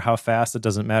doesn't matter how fast. It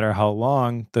doesn't matter how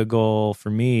long. The goal for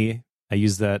me, I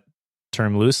use that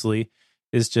term loosely,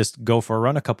 is just go for a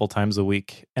run a couple times a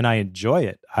week. And I enjoy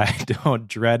it. I don't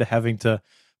dread having to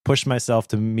push myself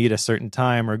to meet a certain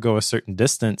time or go a certain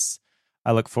distance.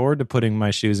 I look forward to putting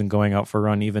my shoes and going out for a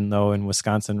run, even though in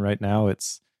Wisconsin right now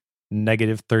it's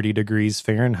negative 30 degrees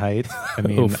Fahrenheit. I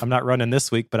mean, I'm not running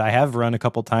this week, but I have run a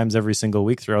couple times every single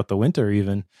week throughout the winter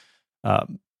even.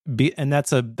 And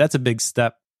that's a big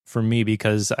step for me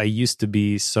because I used to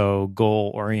be so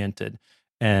goal oriented.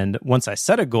 And once I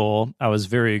set a goal, I was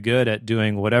very good at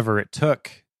doing whatever it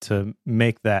took to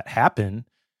make that happen.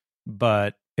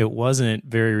 But it wasn't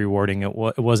very rewarding. It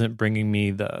wasn't bringing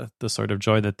me the sort of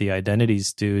joy that the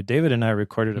identities do. David and I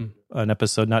recorded an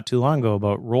episode not too long ago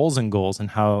about roles and goals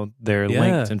and how they're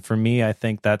linked. And for me, I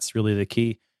think that's really the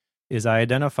key, is I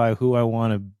identify who I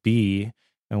want to be.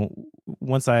 And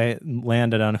once I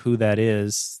landed on who that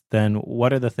is, then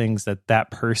what are the things that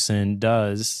person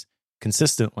does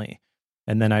consistently?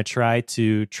 And then I try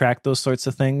to track those sorts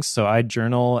of things. So I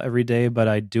journal every day, but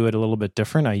I do it a little bit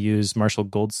different. I use Marshall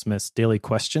Goldsmith's daily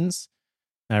questions.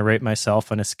 And I rate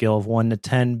myself on a scale of 1 to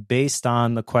 10 based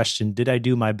on the question, did I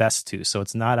do my best to? So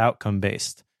it's not outcome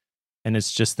based. And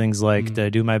it's just things like, did I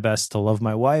do my best to love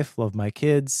my wife, love my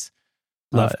kids,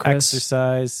 love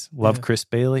exercise, love Chris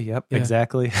Bailey? Yep,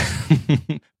 exactly.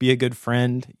 Be a good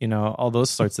friend, all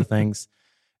those sorts of things.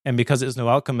 And because there's no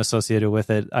outcome associated with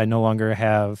it, I no longer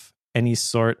have any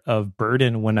sort of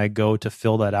burden when I go to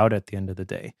fill that out at the end of the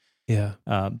day. Yeah.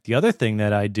 The other thing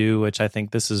that I do, which I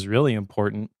think this is really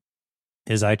important,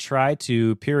 is I try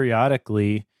to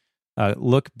periodically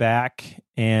look back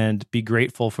and be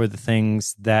grateful for the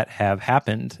things that have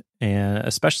happened. And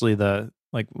especially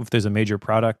if there's a major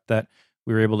product that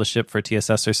we were able to ship for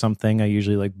TSS or something, I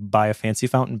usually buy a fancy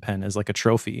fountain pen as a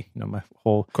trophy.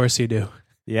 Of course you do.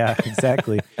 Yeah,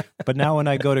 exactly. But now when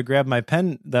I go to grab my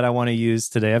pen that I want to use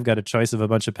today, I've got a choice of a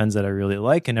bunch of pens that I really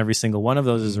like, and every single one of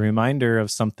those is a reminder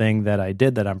of something that I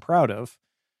did that I'm proud of.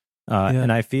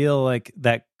 And I feel like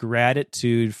that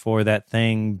gratitude for that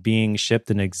thing being shipped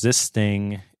and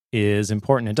existing is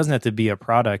important. It doesn't have to be a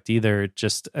product either.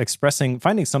 Just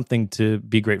finding something to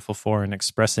be grateful for and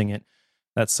expressing it.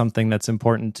 That's something that's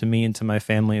important to me and to my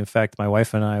family. In fact, my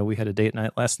wife and I, we had a date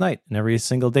night last night, and every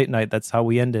single date night, that's how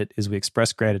we end it, is we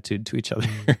express gratitude to each other.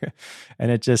 And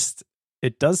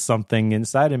it does something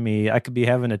inside of me. I could be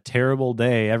having a terrible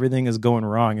day. Everything is going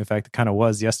wrong. In fact, it kind of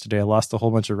was yesterday. I lost a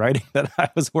whole bunch of writing that I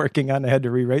was working on. I had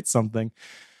to rewrite something.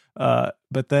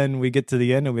 But then we get to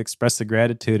the end and we express the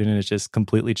gratitude, and it just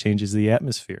completely changes the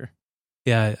atmosphere.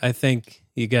 Yeah, I think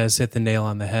you guys hit the nail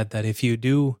on the head that if you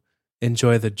do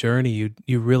enjoy the journey,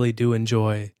 you really do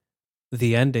enjoy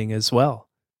the ending as well,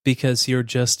 because you're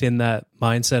just in that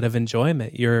mindset of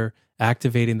enjoyment. You're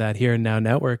activating that here and now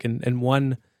network. And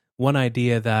one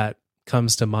idea that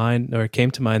comes to mind, or came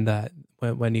to mind, that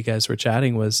when you guys were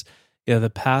chatting was,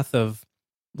 the path of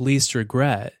least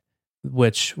regret,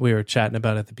 which we were chatting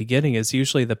about at the beginning, is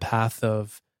usually the path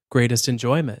of greatest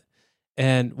enjoyment.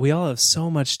 And we all have so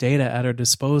much data at our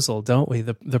disposal, don't we?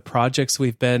 The projects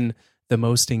we've been the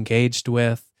most engaged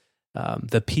with,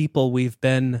 the people we've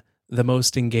been the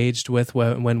most engaged with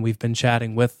when we've been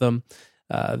chatting with them,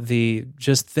 the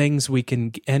just things we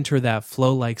can enter that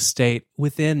flow-like state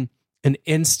within an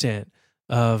instant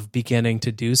of beginning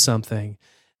to do something.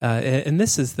 And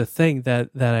this is the thing that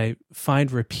I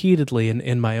find repeatedly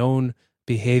in my own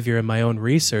behavior in my own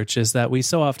research is that we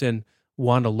so often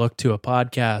want to look to a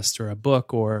podcast or a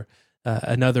book or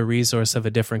another resource of a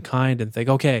different kind and think,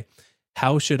 okay,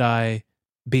 how should I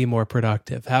be more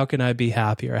productive? How can I be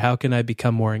happier? How can I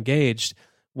become more engaged?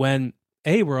 When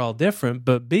A, we're all different,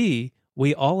 but B,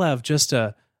 we all have just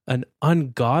an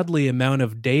ungodly amount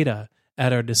of data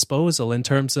at our disposal in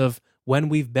terms of when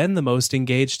we've been the most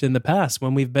engaged in the past,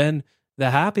 when we've been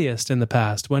the happiest in the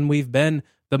past, when we've been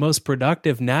the most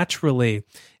productive naturally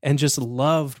and just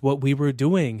loved what we were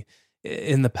doing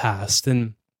in the past.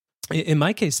 And in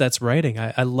my case, that's writing.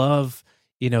 I love,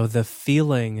 the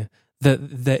feeling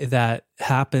that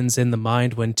happens in the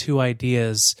mind when two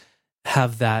ideas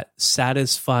have that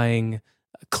satisfying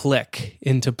click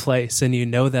into place, and you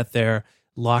know that they're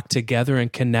locked together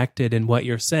and connected in what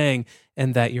you're saying,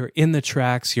 and that you're in the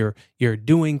tracks, you're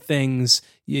doing things,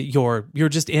 you're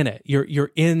just in it.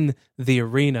 You're in the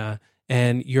arena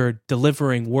and you're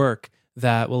delivering work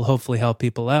that will hopefully help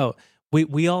people out.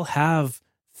 We all have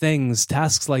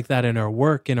tasks like that in our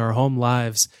work, in our home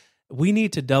lives. We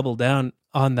need to double down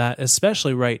on that,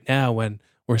 especially right now when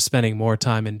we're spending more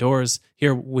time indoors.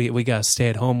 Here we got a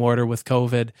stay-at-home order with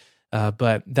COVID,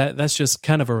 but that's just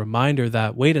kind of a reminder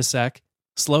that, wait a sec,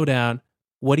 slow down.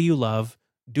 What do you love?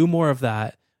 Do more of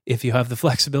that. If you have the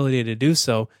flexibility to do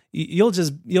so, you'll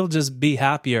just be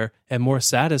happier and more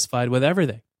satisfied with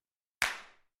everything.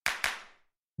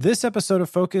 This episode of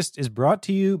Focused is brought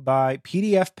to you by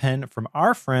PDF Pen from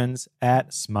our friends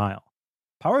at Smile.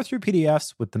 Power through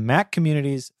PDFs with the Mac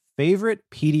community's favorite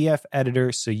PDF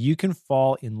editor so you can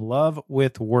fall in love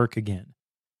with work again.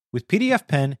 With PDF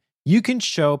Pen, you can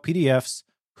show PDFs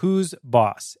who's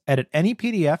boss. Edit any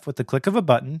PDF with the click of a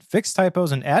button, fix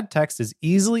typos, and add text as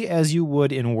easily as you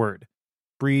would in Word.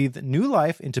 Breathe new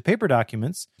life into paper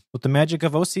documents with the magic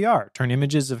of OCR. Turn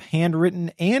images of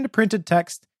handwritten and printed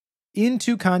text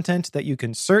into content that you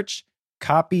can search,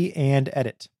 copy, and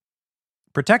edit.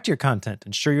 Protect your content.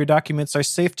 Ensure your documents are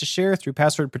safe to share through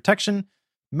password protection,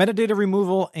 metadata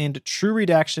removal, and true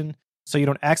redaction so you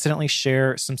don't accidentally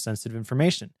share some sensitive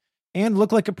information. And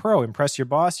look like a pro. Impress your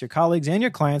boss, your colleagues, and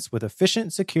your clients with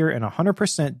efficient, secure, and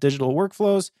 100% digital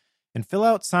workflows, and fill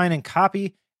out, sign, and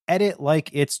copy. Edit like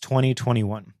it's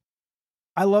 2021.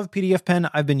 I love PDF Pen.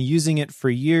 I've been using it for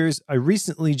years. I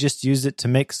recently just used it to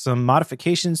make some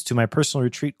modifications to my personal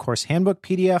retreat course handbook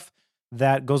PDF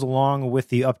that goes along with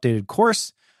the updated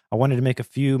course. I wanted to make a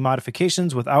few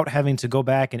modifications without having to go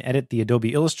back and edit the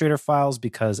Adobe Illustrator files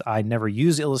because I never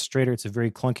use Illustrator. It's a very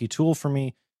clunky tool for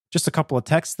me. Just a couple of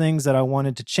text things that I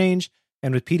wanted to change.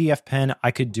 And with PDF Pen,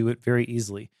 I could do it very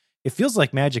easily. It feels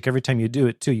like magic every time you do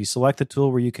it too. You select the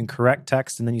tool where you can correct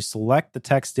text, and then you select the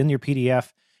text in your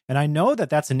PDF. And I know that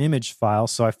that's an image file,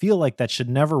 so I feel like that should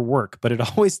never work, but it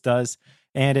always does.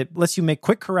 And it lets you make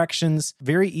quick corrections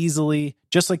very easily,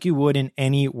 just like you would in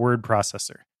any word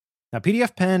processor. Now,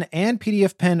 PDF Pen and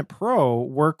PDF Pen Pro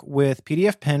work with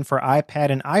PDF Pen for iPad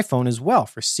and iPhone as well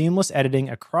for seamless editing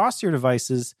across your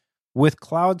devices with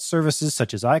cloud services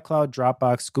such as iCloud,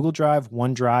 Dropbox, Google Drive,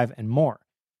 OneDrive, and more.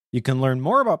 You can learn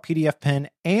more about PDF Pen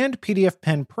and PDF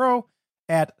Pen Pro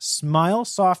at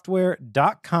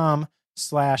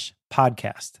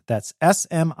smilesoftware.com/podcast. That's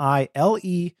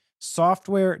SMILE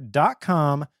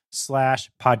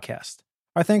software.com/podcast.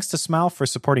 Our thanks to Smile for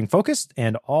supporting Focused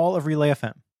and all of Relay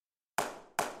FM.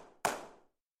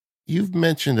 You've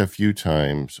mentioned a few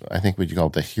times, I think what you call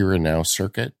it the here and now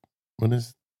circuit. What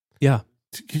is? Yeah.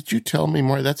 Could you tell me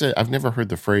more? I've never heard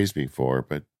the phrase before,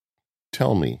 but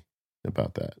tell me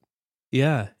about that.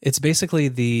 Yeah, it's basically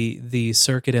the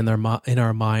circuit in our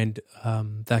mind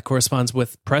that corresponds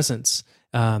with presence.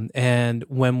 And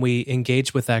when we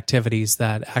engage with activities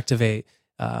that activate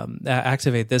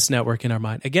this network in our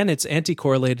mind, again, it's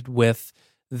anti-correlated with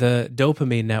the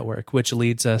dopamine network, which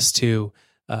leads us to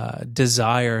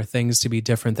desire things to be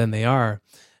different than they are.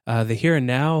 The here and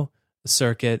now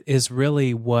circuit is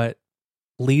really what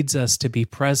leads us to be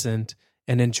present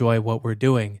and enjoy what we're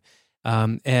doing.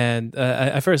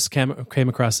 I first came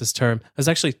across this term. I was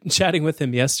actually chatting with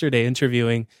him yesterday,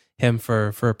 interviewing him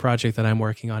for a project that I'm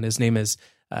working on. His name is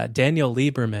Daniel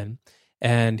Lieberman,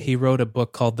 and he wrote a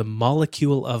book called The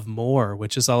Molecule of More,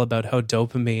 which is all about how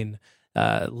dopamine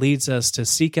leads us to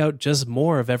seek out just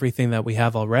more of everything that we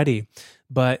have already.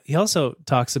 But he also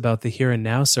talks about the here and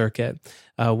now circuit,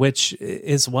 which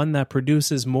is one that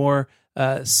produces more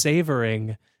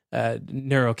savoring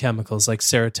neurochemicals like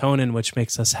serotonin, which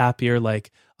makes us happier,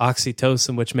 like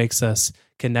oxytocin, which makes us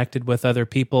connected with other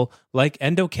people, like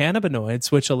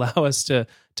endocannabinoids, which allow us to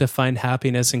find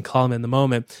happiness and calm in the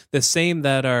moment. The same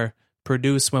that are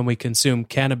produced when we consume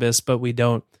cannabis, but we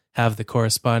don't have the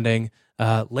corresponding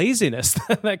laziness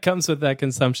that comes with that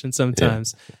consumption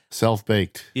sometimes. Yeah.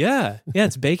 Self-baked. Yeah,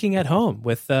 it's baking at home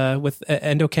with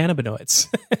endocannabinoids.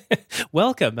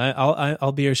 Welcome.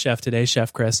 I'll be your chef today,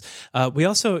 Chef Chris. We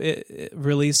also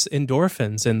release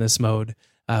endorphins in this mode,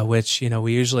 which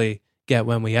we usually get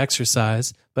when we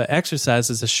exercise. But exercise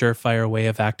is a surefire way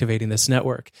of activating this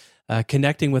network,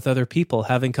 connecting with other people,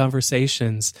 having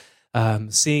conversations,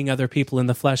 seeing other people in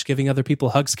the flesh, giving other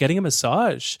people hugs, getting a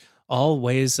massage. All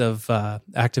ways of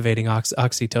activating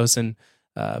oxytocin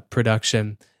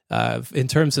production. In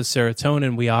terms of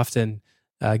serotonin, we often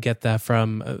get that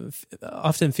from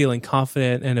often feeling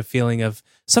confident and a feeling of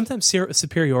sometimes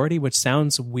superiority, which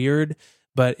sounds weird,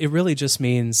 but it really just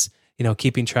means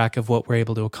keeping track of what we're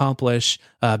able to accomplish,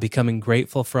 becoming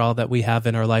grateful for all that we have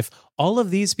in our life. All of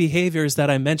these behaviors that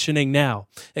I'm mentioning now,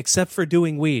 except for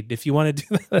doing weed, if you want to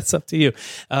do that, that's up to you.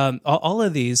 All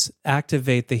of these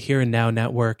activate the here and now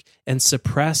network and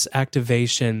suppress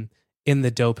activation in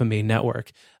the dopamine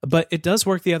network. But it does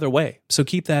work the other way. So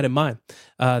keep that in mind,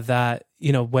 that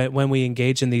when we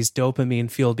engage in these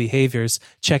dopamine-fueled behaviors,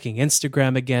 checking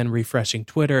Instagram again, refreshing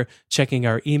Twitter, checking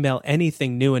our email,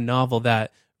 anything new and novel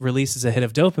that releases a hit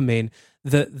of dopamine,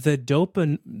 the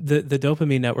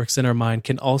dopamine networks in our mind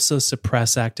can also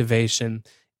suppress activation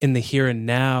in the here and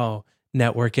now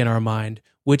network in our mind,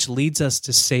 which leads us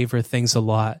to savor things a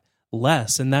lot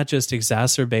less. And that just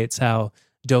exacerbates how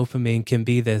dopamine can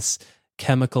be this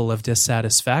chemical of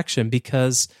dissatisfaction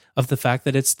because of the fact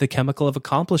that it's the chemical of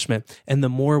accomplishment. And the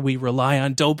more we rely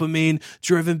on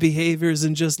dopamine-driven behaviors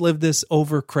and just live this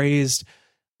overcrazed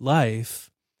life,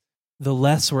 the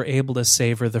less we're able to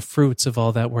savor the fruits of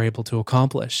all that we're able to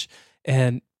accomplish.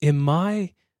 And in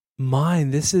my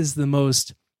mind, this is the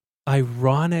most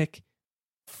ironic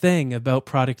thing about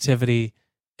productivity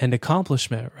and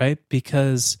accomplishment, right?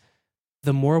 Because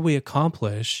the more we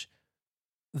accomplish,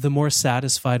 the more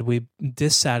dissatisfied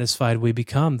we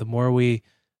become. The more we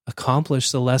accomplish,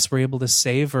 the less we're able to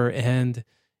savor and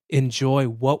enjoy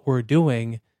what we're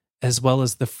doing, as well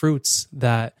as the fruits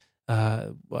that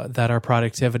our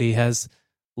productivity has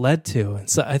led to. And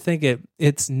so I think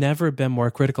it's never been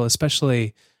more critical,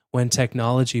 especially when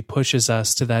technology pushes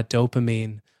us to that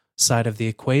dopamine side of the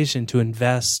equation, to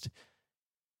invest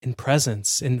in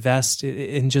presence, invest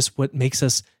in just what makes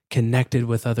us connected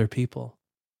with other people.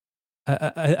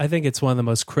 I think it's one of the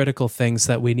most critical things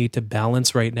that we need to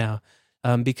balance right now,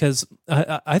 because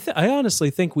I honestly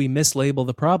think we mislabel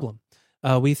the problem.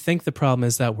 We think the problem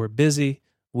is that we're busy.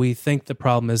 We think the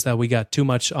problem is that we got too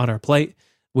much on our plate.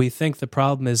 We think the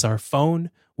problem is our phone.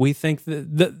 We think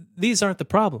that these aren't the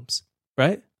problems,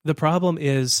 right? The problem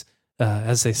is,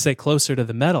 as they say, closer to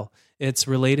the metal. It's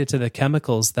related to the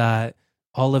chemicals that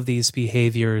all of these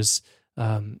behaviors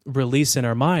release in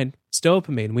our mind. It's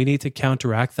dopamine. We need to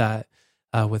counteract that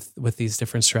with these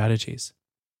different strategies.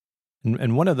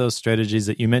 And one of those strategies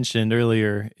that you mentioned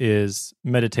earlier is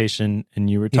meditation.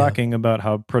 And you were talking about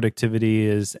how productivity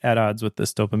is at odds with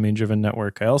this dopamine-driven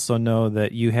network. I also know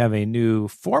that you have a new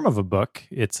form of a book.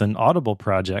 It's an Audible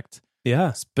project.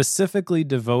 Yeah. Specifically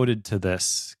devoted to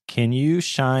this. Can you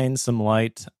shine some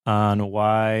light on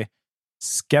why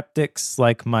skeptics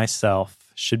like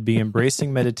myself should be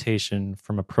embracing meditation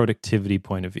from a productivity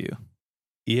point of view?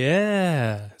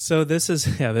 Yeah. So this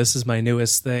is my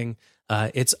newest thing.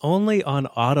 It's only on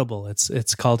Audible.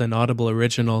 It's called an Audible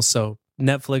original. So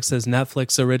Netflix has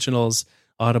Netflix originals.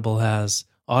 Audible has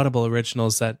Audible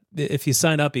originals that if you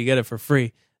sign up, you get it for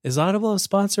free. Is Audible a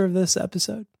sponsor of this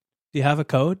episode? Do you have a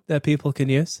code that people can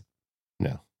use?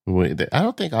 No. I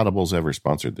don't think Audible's ever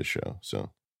sponsored this show.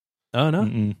 So. Oh, no?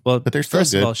 Mm-mm. Well, but they're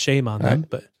first of all, shame on them.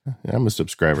 But I'm a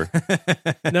subscriber.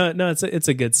 No, it's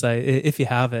a good site. If you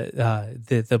have it,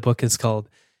 the book is called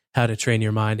How to Train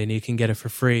Your Mind, and you can get it for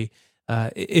free.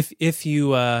 If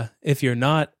you're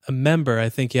not a member, I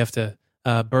think you have to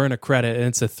burn a credit, and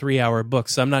it's a 3-hour book.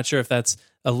 So I'm not sure if that's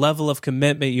a level of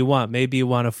commitment you want. Maybe you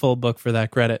want a full book for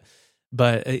that credit.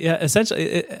 But yeah,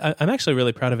 essentially, I'm actually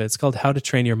really proud of it. It's called How to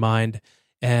Train Your Mind,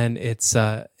 and it's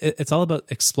all about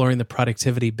exploring the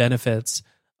productivity benefits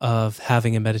of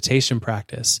having a meditation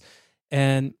practice.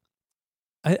 And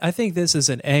I think this is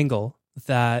an angle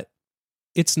that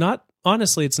it's not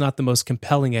the most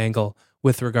compelling angle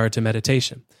with regard to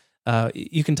meditation.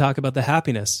 You can talk about the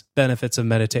happiness benefits of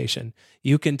meditation.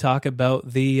 You can talk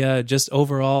about the just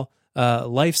overall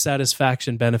life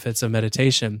satisfaction benefits of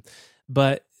meditation.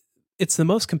 But it's the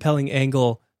most compelling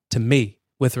angle to me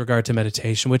with regard to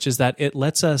meditation, which is that it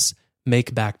lets us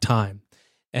make back time.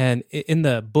 And in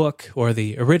the book or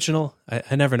the original,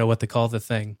 I never know what to call the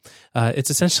thing, it's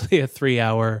essentially a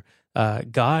 3-hour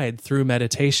guide through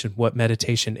meditation, what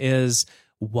meditation is,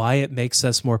 why it makes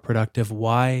us more productive,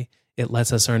 why it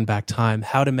lets us earn back time,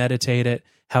 how to meditate it,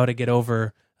 how to get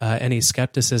over any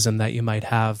skepticism that you might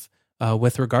have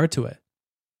with regard to it.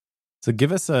 So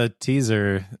give us a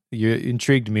teaser. You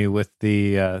intrigued me with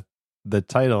the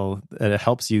title that it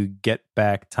helps you get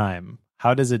back time.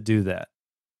 How does it do that?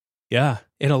 Yeah,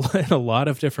 in a lot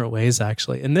of different ways,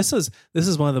 actually. And this is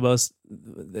one of the most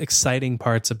exciting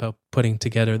parts about putting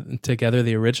together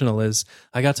the original is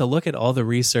I got to look at all the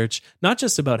research, not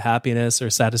just about happiness or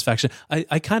satisfaction.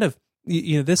 I kind of,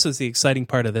 this was the exciting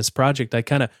part of this project. I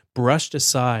kind of brushed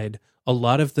aside a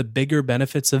lot of the bigger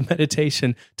benefits of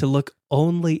meditation to look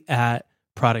only at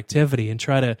productivity and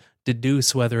try to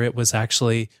deduce whether it was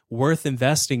actually worth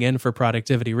investing in for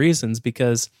productivity reasons,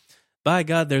 because by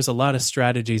God, there's a lot of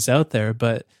strategies out there,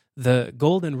 but the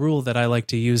golden rule that I like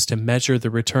to use to measure the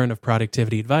return of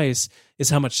productivity advice is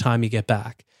how much time you get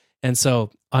back. And so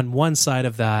on one side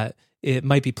of that, it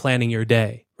might be planning your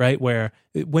day, right? Where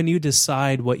when you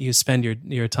decide what you spend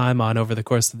your time on over the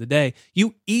course of the day,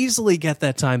 you easily get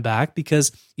that time back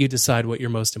because you decide what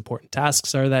your most important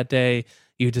tasks are that day.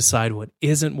 You decide what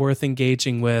isn't worth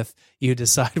engaging with. You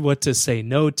decide what to say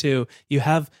no to. You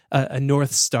have a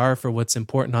North Star for what's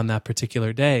important on that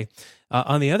particular day.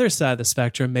 On the other side of the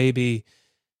spectrum, maybe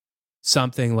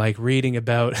something like reading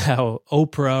about how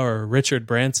Oprah or Richard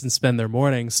Branson spend their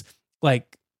mornings.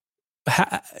 Like,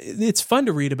 it's fun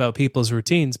to read about people's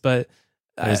routines, but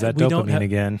there's that dopamine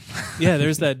again. Yeah,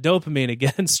 there's that dopamine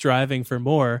again, striving for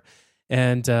more.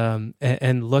 And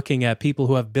looking at people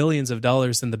who have billions of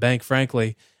dollars in the bank,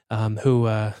 frankly,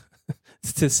 who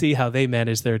to see how they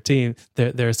manage their team,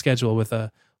 their schedule with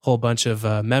a whole bunch of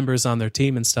members on their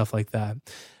team and stuff like that.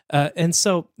 And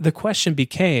so the question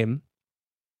became,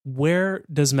 where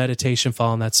does meditation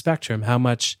fall on that spectrum? How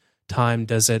much time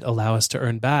does it allow us to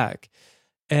earn back?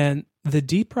 And the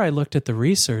deeper I looked at the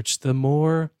research, the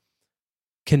more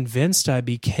convinced I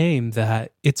became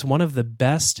that it's one of the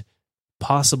best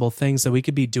possible things that we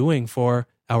could be doing for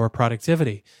our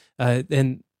productivity.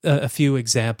 And a few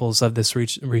examples of this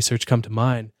research come to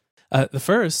mind. The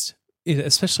first,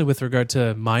 especially with regard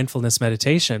to mindfulness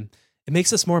meditation, it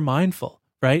makes us more mindful,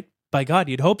 right? By God,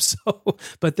 you'd hope so.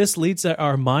 But this leads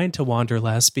our mind to wander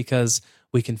less because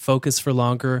we can focus for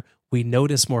longer. We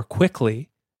notice more quickly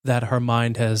that our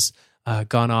mind has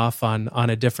gone off on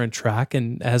a different track,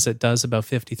 and as it does about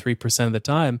 53% of the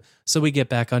time, so we get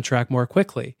back on track more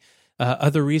quickly.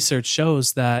 Other research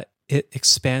shows that it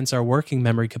expands our working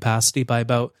memory capacity by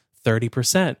about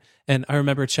 30%. And I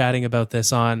remember chatting about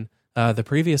this on the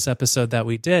previous episode that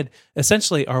we did.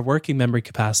 Essentially, our working memory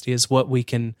capacity is what we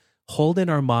can hold in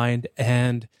our mind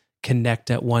and connect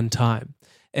at one time.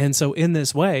 And so in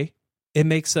this way, it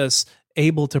makes us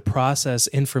able to process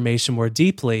information more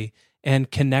deeply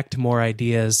and connect more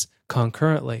ideas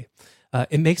concurrently.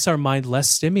 It makes our mind less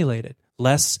stimulated,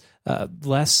 less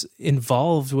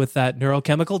involved with that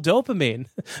neurochemical dopamine,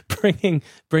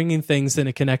 bringing things in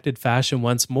a connected fashion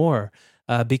once more.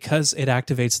 Because it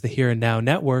activates the here and now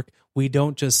network, we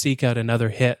don't just seek out another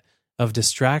hit of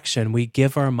distraction. We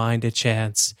give our mind a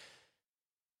chance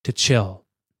to chill,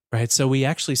 right? So we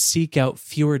actually seek out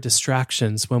fewer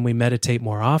distractions when we meditate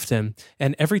more often.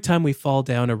 And every time we fall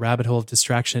down a rabbit hole of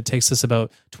distraction, it takes us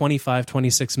about 25,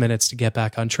 26 minutes to get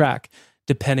back on track,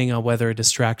 depending on whether a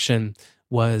distraction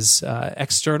was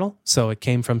external, so it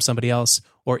came from somebody else,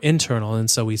 or internal, and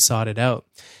so we sought it out.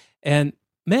 And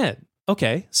man,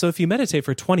 okay, so if you meditate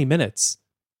for 20 minutes,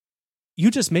 you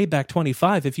just made back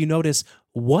 25 if you notice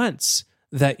once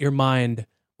that your mind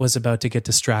was about to get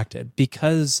distracted,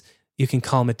 because you can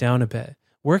calm it down a bit.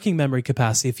 Working memory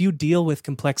capacity, if you deal with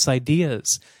complex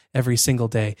ideas every single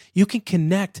day, you can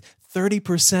connect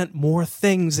 30% more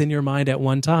things in your mind at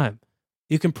one time.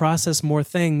 You can process more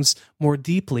things more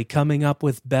deeply, coming up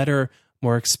with better,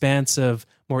 more expansive,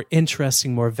 more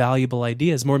interesting, more valuable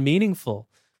ideas, more meaningful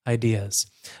ideas.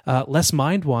 Less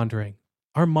mind wandering.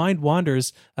 Our mind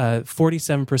wanders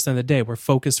 47% of the day. We're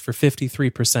focused for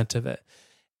 53% of it.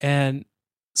 And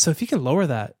so if you can lower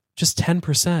that just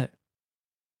 10%,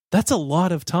 that's a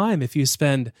lot of time if you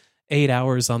spend 8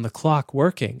 hours on the clock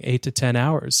working, 8 to 10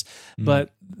 hours.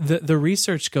 But the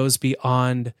research goes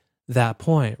beyond that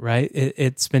point, right?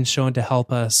 It's been shown to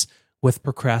help us with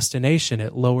procrastination.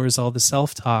 It lowers all the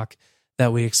self-talk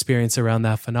that we experience around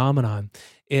that phenomenon.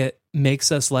 It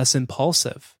makes us less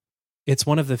impulsive. It's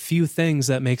one of the few things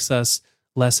that makes us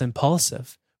less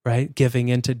impulsive, right? Giving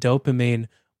into dopamine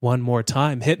one more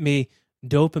time. Hit me,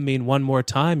 dopamine, one more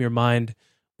time. Your mind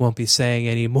won't be saying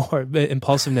anymore. But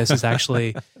impulsiveness is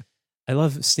actually, I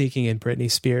love sneaking in Britney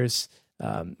Spears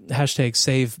hashtag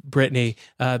save Britney,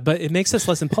 but it makes us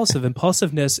less impulsive.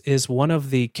 Impulsiveness is one of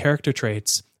the character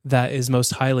traits that is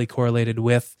most highly correlated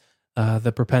with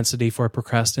the propensity for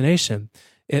procrastination.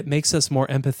 It makes us more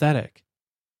empathetic.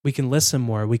 We can listen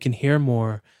more. We can hear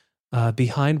more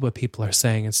behind what people are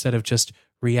saying instead of just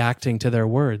reacting to their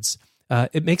words.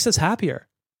 It makes us happier,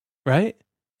 right?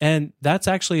 And that's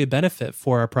actually a benefit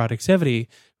for our productivity.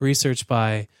 Research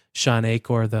by Sean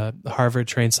Achor, the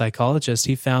Harvard-trained psychologist,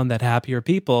 he found that happier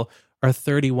people are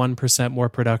 31% more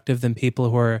productive than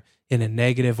people who are in a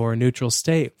negative or a neutral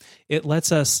state. It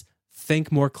lets us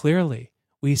think more clearly.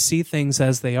 We see things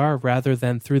as they are rather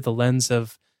than through the lens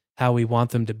of how we want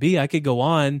them to be. I could go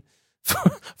on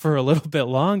for a little bit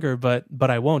longer, but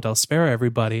I won't. I'll spare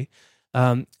everybody.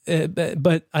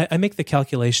 But I make the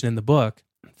calculation in the book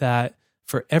that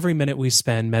for every minute we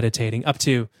spend meditating, up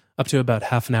to about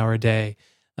half an hour a day,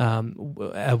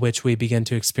 at which we begin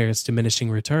to experience diminishing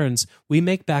returns, we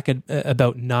make back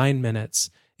about 9 minutes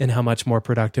in how much more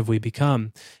productive we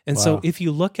become. And Wow. so if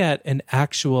you look at an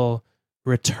actual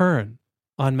return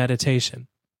on meditation,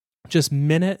 just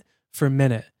minute for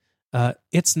minute,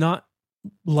 it's not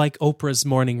like Oprah's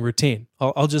morning routine.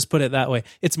 I'll just put it that way.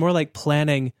 It's more like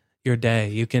planning your day.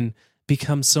 You can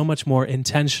become so much more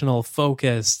intentional,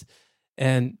 focused,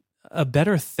 and a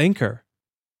better thinker,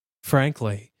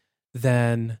 frankly,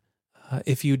 than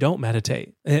if you don't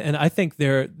meditate. And I think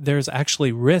there's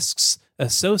actually risks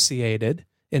associated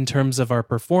in terms of our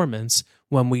performance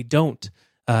when we don't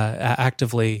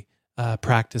actively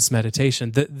practice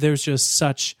meditation. There's just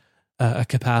such a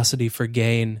capacity for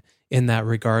gain in that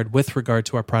regard with regard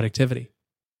to our productivity.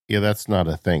 Yeah, that's not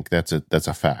a think. That's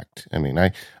a fact. I mean,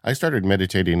 I started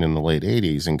meditating in the late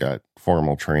 80s and got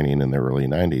formal training in the early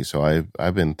 90s. So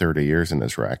I've been 30 years in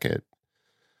this racket.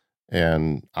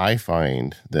 And I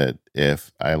find that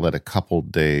if I let a couple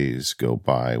days go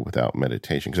by without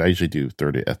meditation, because I usually do a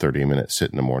 30-minute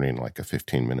sit in the morning, like a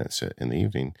 15-minute sit in the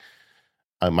evening,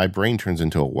 my brain turns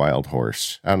into a wild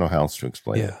horse. I don't know how else to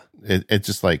explain it. It's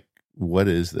just like, what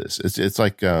is this? It's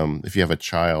like if you have a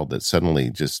child that suddenly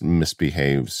just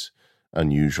misbehaves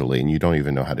unusually and you don't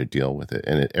even know how to deal with it.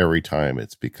 And every time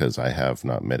it's because I have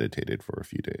not meditated for a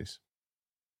few days.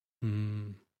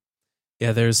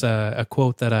 Yeah, there's a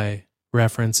quote that I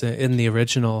reference in the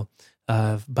original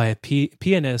by a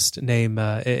pianist named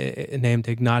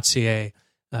Ignacy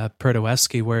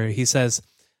Perdoesky, where he says,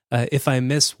 if I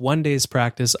miss 1 day's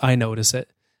practice, I notice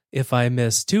it. If I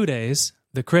miss 2 days,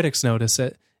 the critics notice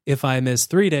it. If I miss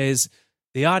 3 days,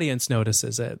 the audience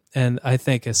notices it. And I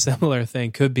think a similar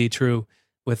thing could be true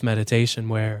with meditation,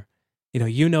 where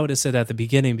you notice it at the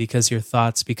beginning because your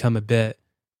thoughts become a bit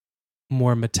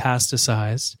more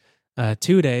metastasized.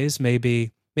 2 days,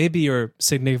 maybe your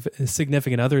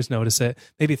significant others notice it.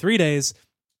 Maybe 3 days,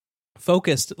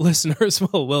 focused listeners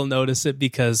will notice it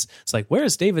because it's like,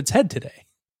 where's David's head today?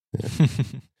 Yeah.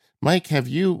 Mike,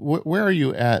 where are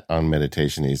you at on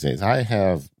meditation these days? I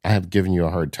have given you a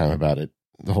hard time about it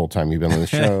the whole time you've been on the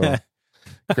show.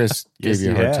 Chris gave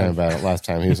you a hard time about it last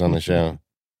time he was on the show.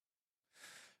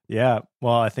 Yeah,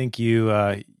 well, I think you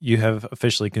have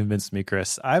officially convinced me,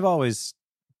 Chris. I've always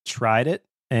tried it,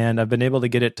 and I've been able to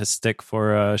get it to stick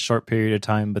for a short period of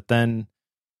time, but then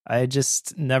I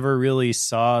just never really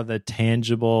saw the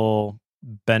tangible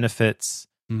benefits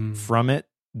from it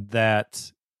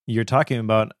that you're talking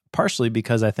about, partially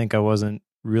because I think I wasn't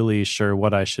really sure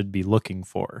what I should be looking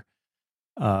for.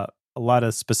 A lot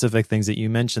of specific things that you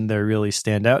mentioned there really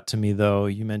stand out to me, though.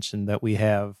 You mentioned that we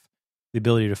have the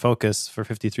ability to focus for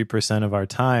 53% of our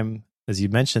time. As you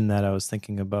mentioned that, I was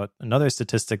thinking about another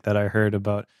statistic that I heard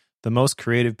about the most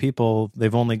creative people.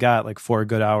 They've only got like 4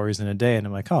 good hours in a day. And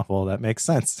I'm like, oh, well, that makes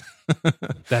sense.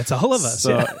 That's all of us.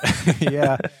 So,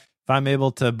 yeah. If I'm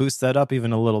able to boost that up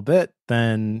even a little bit,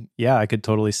 then yeah, I could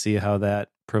totally see how that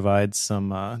provides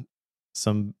some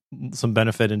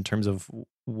benefit in terms of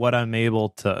what I'm able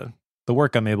to, the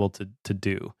work I'm able to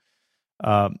do.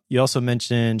 You also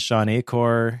mentioned Sean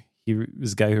Achor. He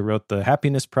was the guy who wrote the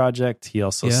Happiness Project. He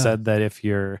also said that if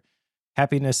your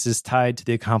happiness is tied to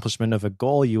the accomplishment of a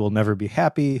goal, you will never be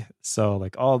happy. So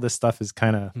like all this stuff is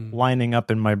kind of lining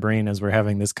up in my brain as we're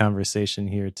having this conversation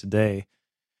here today.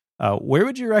 Where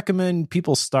would you recommend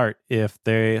people start if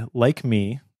they, like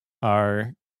me,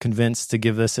 are convinced to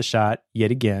give this a shot yet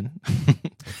again?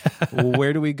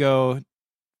 Where do we go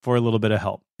for a little bit of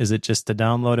help? Is it just to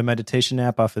download a meditation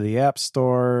app off of the App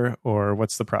Store, or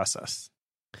what's the process?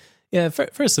 Yeah,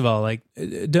 first of all, like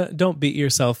don't beat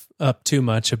yourself up too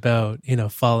much about,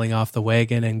 falling off the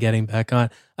wagon and getting back on.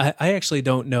 I actually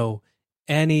don't know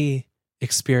any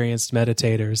experienced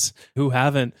meditators who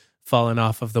haven't fallen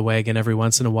off of the wagon every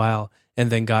once in a while and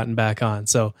then gotten back on.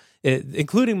 So,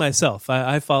 including myself,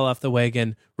 I fall off the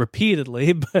wagon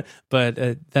repeatedly,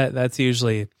 but that's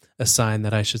usually a sign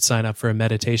that I should sign up for a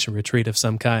meditation retreat of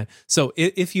some kind. So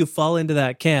if you fall into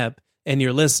that camp and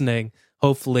you're listening,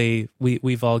 hopefully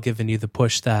we've all given you the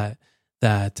push that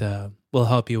will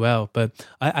help you out. But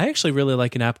I actually really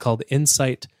like an app called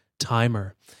Insight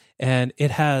Timer. And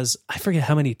it has, I forget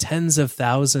how many tens of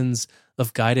thousands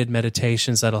of guided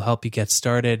meditations that'll help you get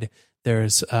started.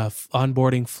 There's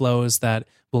onboarding flows that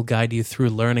will guide you through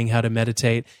learning how to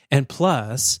meditate. And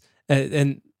plus,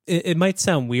 and it might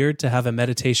sound weird to have a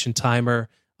meditation timer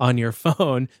on your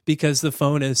phone because the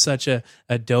phone is such a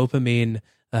dopamine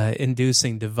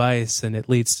inducing device and it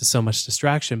leads to so much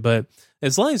distraction. But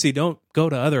as long as you don't go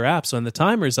to other apps when the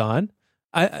timer's on,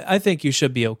 I think you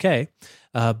should be okay.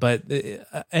 But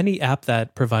any app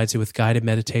that provides you with guided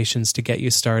meditations to get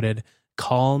you started.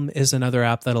 Calm is another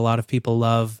app that a lot of people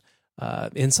love.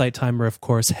 Insight Timer, of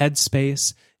course.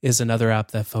 Headspace is another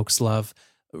app that folks love.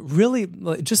 Really,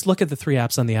 just look at the 3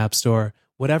 apps on the App Store.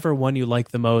 Whatever one you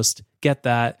like the most, get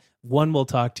that. One will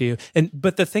talk to you.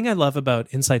 But the thing I love about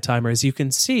Insight Timer is you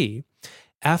can see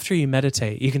after you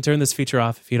meditate, you can turn this feature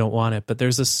off if you don't want it, but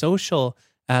there's a social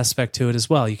aspect to it as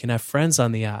well. You can have friends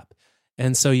on the app.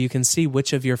 And so you can see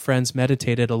which of your friends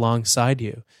meditated alongside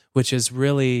you, which is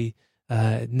really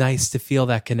nice to feel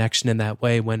that connection in that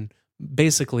way when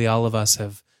basically all of us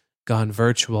have gone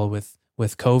virtual with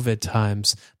COVID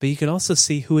times. But you can also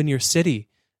see who in your city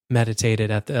meditated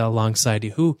alongside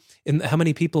you, how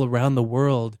many people around the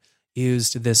world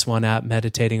used this one app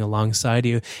meditating alongside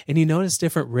you. And you notice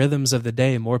different rhythms of the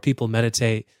day. More people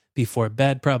meditate before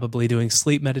bed, probably doing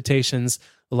sleep meditations.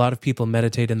 A lot of people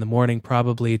meditate in the morning,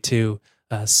 probably to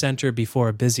center before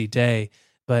a busy day.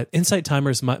 But Insight Timer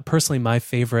is personally my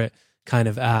favorite kind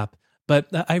of app. But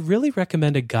I really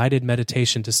recommend a guided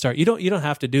meditation to start. You don't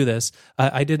have to do this.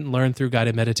 I didn't learn through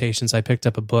guided meditations. I picked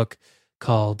up a book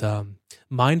called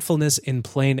Mindfulness in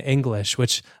Plain English,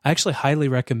 which I actually highly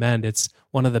recommend. It's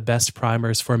one of the best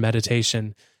primers for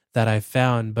meditation that I've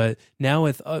found. But now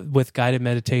with guided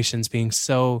meditations being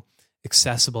so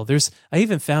accessible, I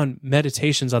even found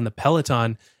meditations on the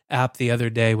Peloton app the other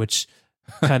day, which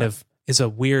kind of is a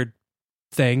weird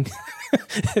thing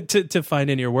to find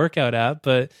in your workout app.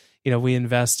 But we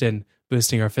invest in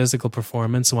boosting our physical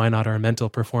performance. Why not our mental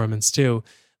performance too?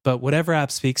 But whatever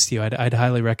app speaks to you, I'd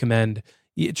highly recommend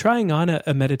trying on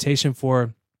a meditation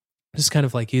for just kind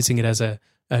of like using it as a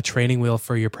training wheel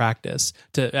for your practice,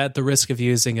 at the risk of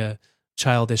using a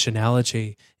childish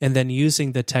analogy, and then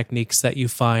using the techniques that you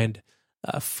find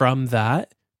from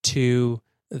that to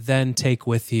then take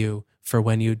with you for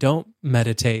when you don't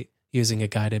meditate using a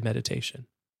guided meditation.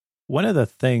 One of the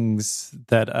things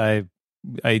that I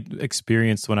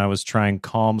experienced when I was trying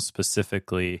Calm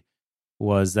specifically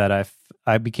was that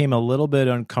I became a little bit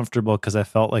uncomfortable because I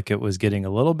felt like it was getting a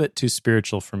little bit too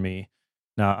spiritual for me.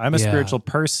 Now, I'm a spiritual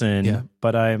person,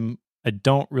 but I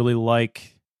don't really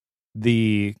like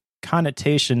the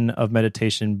connotation of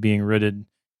meditation being rooted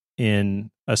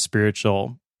in a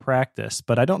spiritual practice,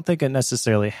 but I don't think it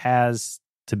necessarily has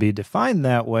to be defined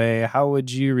that way. How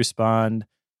would you respond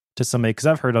to somebody? Because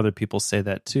I've heard other people say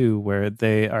that too, where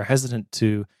they are hesitant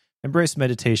to embrace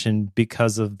meditation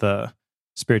because of the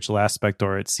spiritual aspect,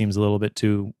 or it seems a little bit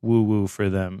too woo-woo for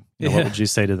them. What would you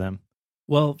say to them?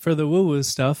 Well, for the woo-woo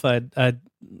stuff, I'd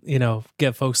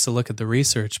get folks to look at the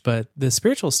research, but the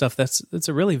spiritual stuff, that's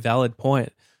a really valid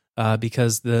point,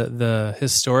 because the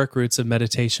historic roots of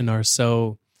meditation are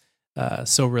so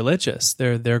religious.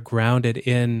 They're grounded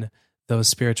in those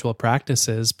spiritual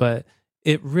practices, but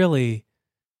it really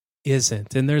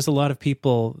isn't. And there's a lot of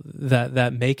people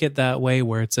that make it that way,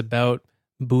 where it's about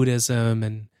Buddhism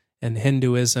and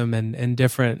Hinduism and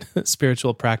different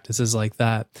spiritual practices like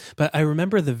that. But I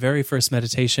remember the very first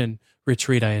meditation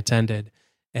retreat I attended,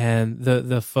 and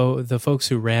the folks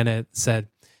who ran it said,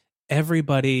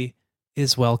 everybody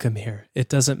is welcome here. It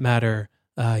doesn't matter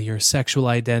your sexual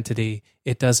identity.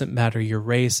 It doesn't matter your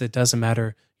race. It doesn't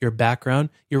matter your background.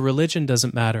 Your religion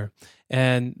doesn't matter.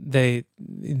 And they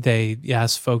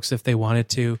asked folks if they wanted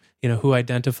to, who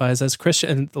identifies as Christian.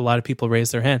 And a lot of people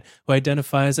raised their hand. Who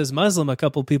identifies as Muslim? A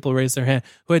couple people raised their hand.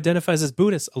 Who identifies as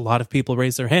Buddhist? A lot of people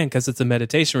raised their hand because it's a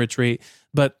meditation retreat.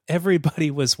 But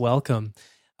everybody was welcome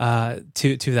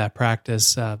to that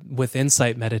practice with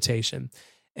Insight meditation.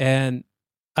 And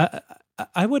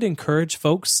I would encourage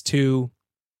folks to,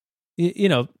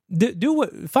 find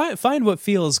what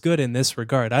feels good in this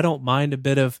regard. I don't mind a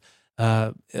bit of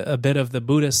the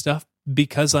Buddhist stuff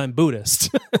because I'm Buddhist.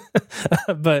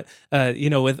 But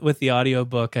with the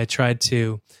audiobook, I tried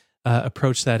to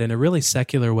approach that in a really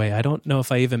secular way. I don't know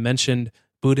if I even mentioned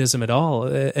Buddhism at all.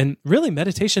 And really,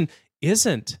 meditation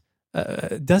doesn't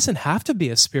have to be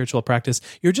a spiritual practice.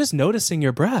 You're just noticing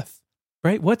your breath,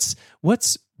 right? What's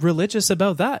religious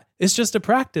about that? It's just a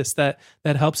practice that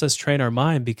helps us train our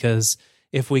mind, because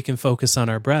if we can focus on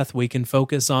our breath, we can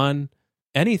focus on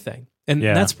anything. And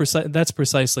that's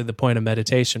precisely the point of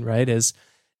meditation, right? Is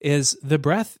the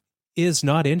breath is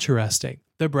not interesting.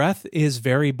 The breath is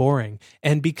very boring.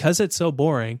 And because it's so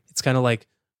boring, it's kind of like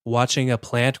watching a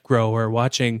plant grow or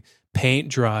watching paint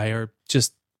dry or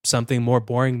just something more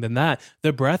boring than that.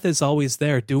 The breath is always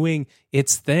there doing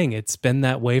its thing. It's been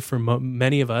that way for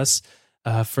many of us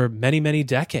for many, many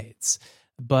decades.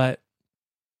 But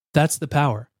that's the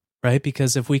power, right?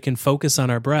 Because if we can focus on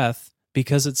our breath,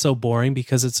 because it's so boring,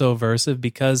 because it's so aversive,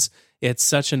 because it's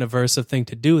such an aversive thing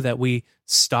to do that we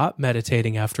stop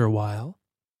meditating after a while,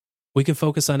 we can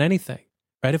focus on anything,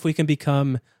 right? If we can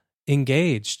become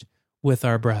engaged with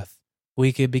our breath,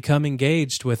 we could become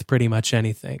engaged with pretty much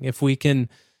anything. If we can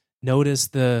notice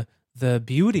the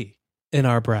beauty in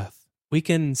our breath, we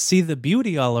can see the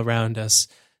beauty all around us.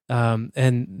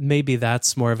 And maybe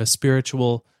that's more of a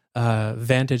spiritual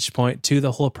vantage point to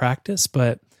the whole practice.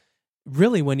 But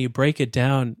really, when you break it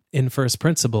down in first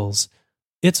principles,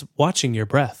 it's watching your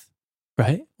breath,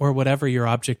 right? Or whatever your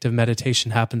object of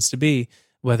meditation happens to be,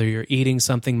 whether you're eating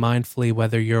something mindfully,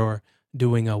 whether you're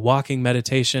doing a walking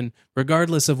meditation,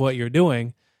 regardless of what you're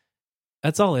doing,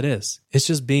 that's all it is. It's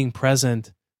just being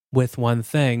present with one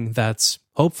thing that's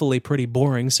hopefully pretty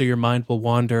boring, so your mind will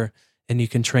wander and you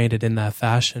can train it in that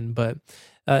fashion. But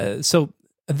so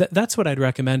that's what I'd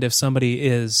recommend if somebody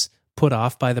is put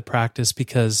off by the practice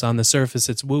because on the surface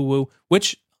it's woo-woo,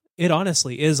 which it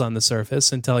honestly is on the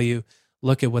surface until you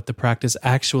look at what the practice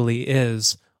actually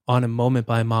is on a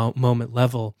moment-by-moment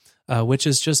level, which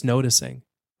is just noticing,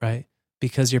 right?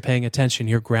 Because you're paying attention,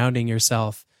 you're grounding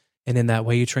yourself, and in that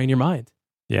way you train your mind.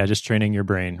 Yeah, just training your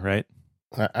brain, right?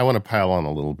 I want to pile on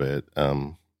a little bit.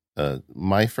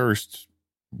 My first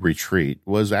retreat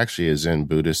was actually a Zen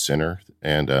Buddhist center,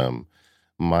 and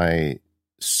my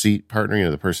seat partner,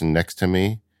 the person next to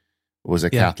me, was a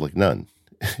Catholic nun,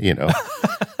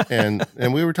 and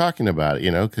we were talking about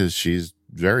it, because she's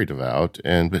very devout,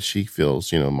 but she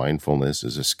feels, mindfulness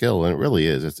is a skill, and it really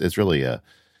is. It's really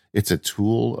it's a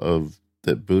tool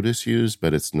that Buddhists use,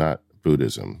 but it's not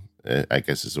Buddhism, I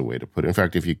guess is a way to put it. In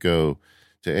fact, if you go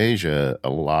to Asia, a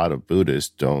lot of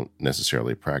Buddhists don't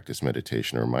necessarily practice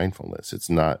meditation or mindfulness. It's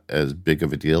not as big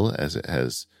of a deal as it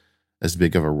has, as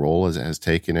big of a role as it has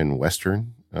taken in the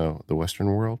Western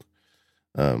world.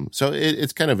 So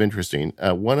it's kind of interesting.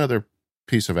 One other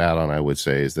piece of add-on I would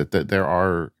say is that there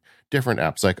are different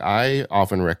apps. Like I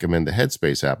often recommend the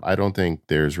Headspace app. I don't think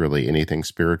there's really anything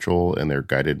spiritual in their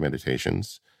guided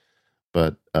meditations,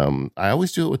 but I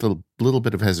always do it with a little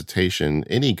bit of hesitation,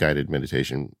 any guided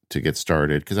meditation to get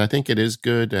started, because I think it is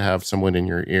good to have someone in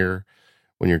your ear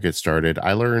when you get started.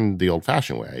 I learned the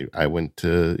old-fashioned way. I went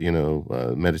to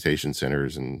meditation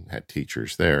centers and had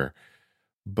teachers there,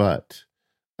 but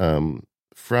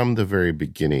from the very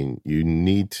beginning, you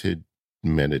need to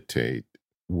meditate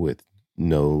with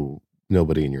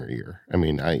nobody in your ear. I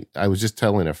mean, I was just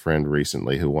telling a friend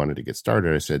recently who wanted to get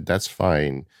started, I said, that's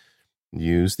fine.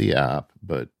 Use the app,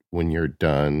 but when you're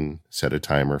done, set a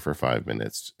timer for 5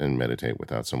 minutes and meditate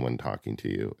without someone talking to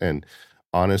you. And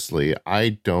honestly,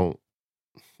 I don't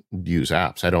use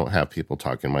apps. I don't have people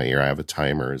talk in my ear. I have a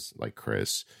timer like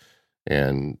Chris,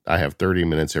 and I have 30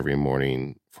 minutes every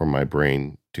morning for my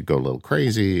brain to go a little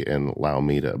crazy and allow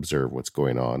me to observe what's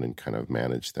going on and kind of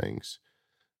manage things.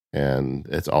 And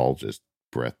it's all just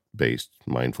breath-based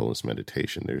mindfulness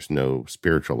meditation. There's no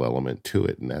spiritual element to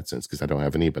it in that sense, because I don't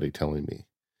have anybody telling me.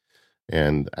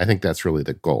 And I think that's really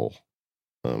the goal,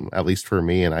 at least for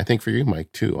me, and I think for you,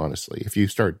 Mike, too, honestly. If you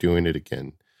start doing it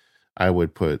again, I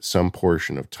would put some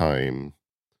portion of time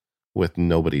with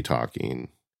nobody talking,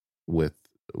 with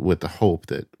the hope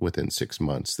that within 6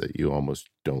 months that you almost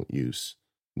don't use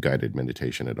guided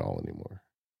meditation at all anymore.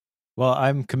 Well,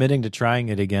 I'm committing to trying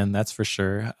it again, that's for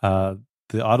sure.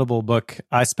 The Audible book,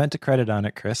 I spent a credit on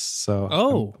it, Chris.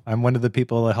 So I'm one of the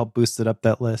people that helped boost it up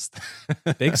that list.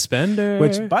 Big spender.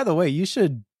 Which, by the way, you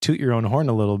should toot your own horn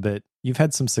a little bit. You've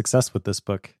had some success with this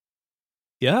book.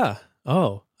 Yeah.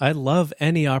 Oh, I love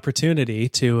any opportunity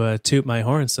to toot my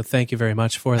horn. So thank you very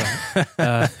much for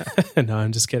that. No,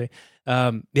 I'm just kidding.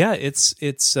 Yeah,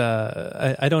 it's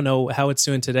I don't know how it's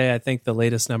doing today. I think the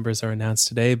latest numbers are announced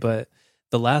today, but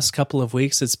the last couple of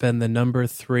weeks, it's been the number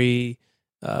 3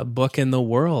 book in the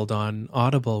world on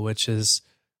Audible, which is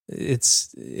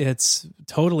it's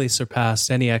totally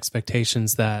surpassed any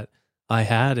expectations that I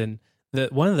had. And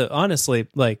honestly,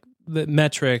 like, the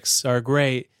metrics are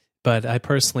great, but I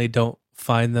personally don't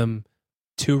find them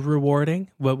too rewarding.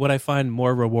 What I find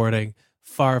more rewarding,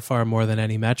 far, far more than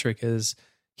any metric, is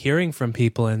hearing from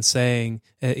people and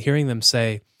hearing them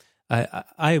say,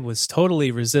 I was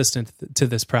totally resistant to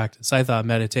this practice. I thought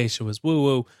meditation was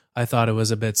woo-woo. I thought it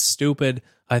was a bit stupid.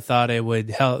 I thought it would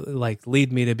help,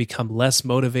 lead me to become less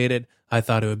motivated. I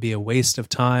thought it would be a waste of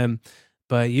time.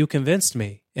 But you convinced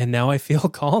me, and now I feel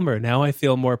calmer. Now I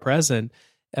feel more present.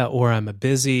 Or I'm a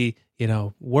busy,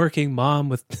 working mom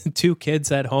with 2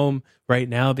 kids at home right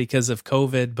now because of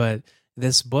COVID. But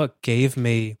this book gave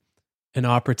me an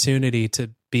opportunity to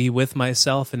be with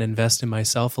myself and invest in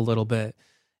myself a little bit.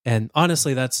 And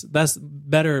honestly, that's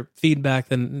better feedback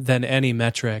than any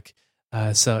metric.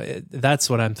 So that's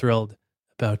what I'm thrilled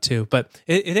about too. But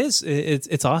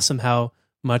it's awesome how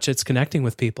much it's connecting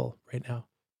with people right now.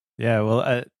 Yeah,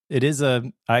 well, it is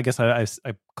I guess I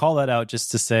call that out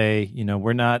just to say,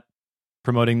 we're not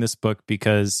promoting this book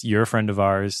because you're a friend of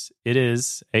ours. It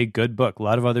is a good book. A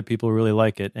lot of other people really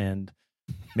like it, and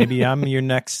maybe I'm your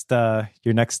next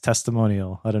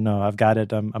testimonial. I don't know. I've got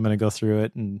it. I'm going to go through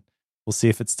it, and we'll see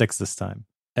if it sticks this time.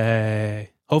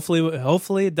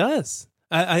 Hopefully it does.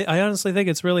 I honestly think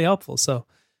it's really helpful. So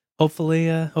hopefully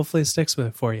it sticks with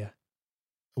it for you.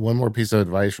 One more piece of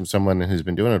advice from someone who's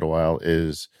been doing it a while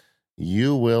is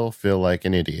you will feel like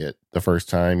an idiot the first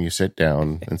time you sit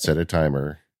down and set a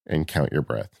timer and count your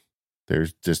breath.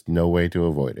 There's just no way to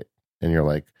avoid it. And you're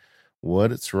like,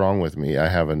 what's wrong with me? I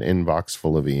have an inbox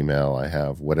full of email. I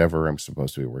have whatever I'm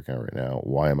supposed to be working on right now.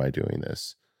 Why am I doing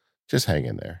this? Just hang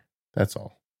in there. That's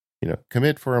all.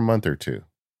 Commit for a month or 2.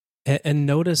 And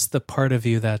notice the part of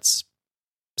you that's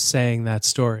saying that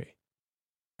story,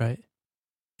 right?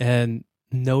 And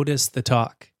notice the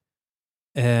talk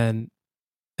and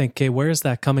think, okay, where is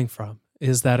that coming from?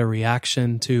 Is that a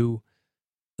reaction to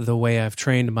the way I've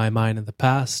trained my mind in the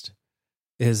past?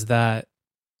 Is that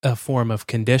a form of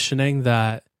conditioning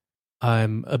that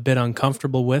I'm a bit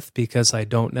uncomfortable with because I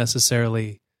don't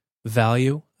necessarily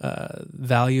value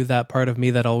that part of me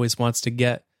that always wants to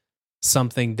get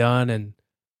something done and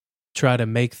try to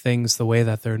make things the way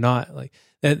that they're not?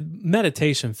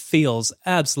 Meditation feels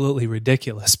absolutely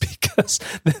ridiculous because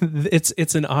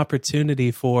it's an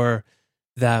opportunity for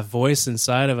that voice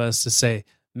inside of us to say,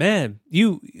 man,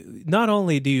 you not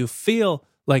only do you feel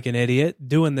like an idiot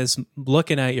doing this,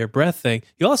 looking at your breath thing,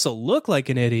 you also look like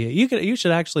an idiot. You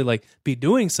should actually be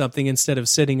doing something instead of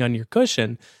sitting on your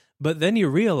cushion. But then you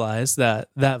realize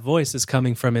that voice is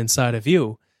coming from inside of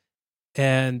you.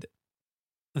 And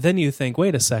then you think,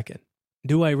 wait a second,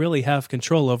 do I really have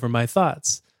control over my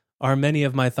thoughts? Are many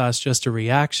of my thoughts just a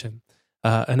reaction,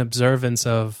 an observance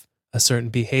of a certain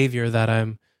behavior that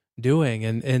I'm doing?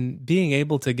 And being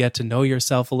able to get to know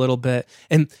yourself a little bit.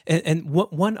 And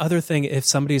one other thing, if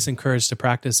somebody's encouraged to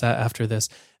practice that after this,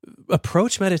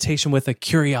 approach meditation with a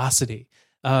curiosity.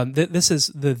 This is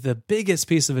the biggest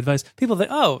piece of advice. People think,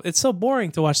 oh, it's so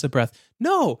boring to watch the breath.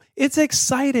 No, it's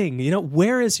exciting.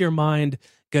 Where is your mind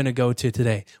going to go to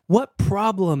today? What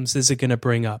problems is it going to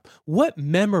bring up? What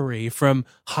memory from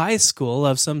high school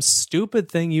of some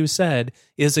stupid thing you said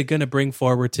is it going to bring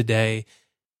forward today?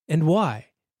 And why?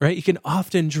 Right? You can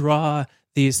often draw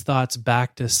these thoughts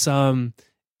back to some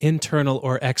internal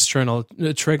or external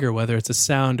trigger, whether it's a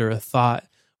sound or a thought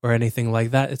or anything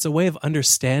like that. It's a way of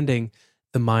understanding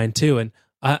the mind too. And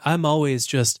I'm always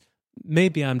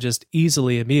maybe I'm just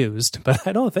easily amused, but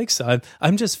I don't think so.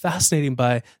 I'm just fascinated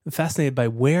by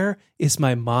where is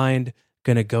my mind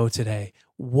going to go today?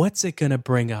 What's it going to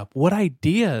bring up? What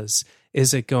ideas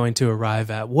is it going to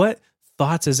arrive at? What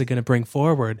thoughts is it going to bring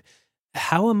forward?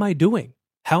 How am I doing?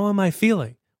 How am I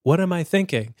feeling? What am I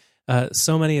thinking?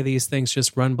 So many of these things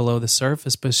just run below the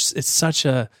surface, but it's such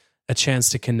a chance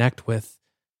to connect with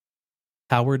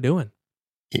how we're doing.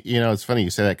 It's funny you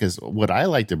say that because what I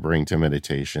like to bring to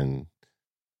meditation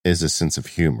is a sense of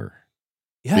humor.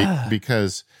 Yeah.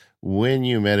 Because when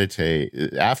you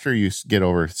meditate, after you get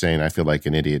over saying, I feel like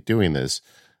an idiot doing this,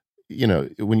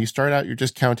 when you start out, you're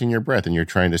just counting your breath and you're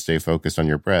trying to stay focused on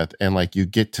your breath. And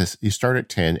you start at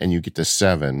 10 and you get to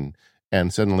 7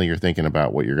 and suddenly you're thinking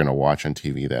about what you're going to watch on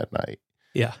TV that night.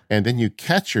 Yeah. And then you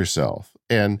catch yourself.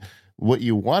 And what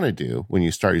you want to do when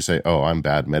you start, you say, oh, I'm a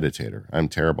bad meditator. I'm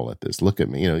terrible at this. Look at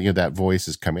me. That voice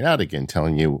is coming out again,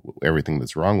 telling you everything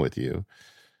that's wrong with you.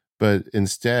 But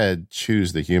instead,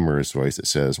 choose the humorous voice that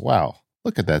says, wow,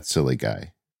 look at that silly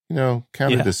guy.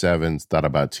 Counted to 7, thought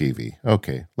about TV.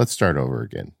 Okay, let's start over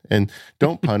again. And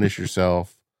don't punish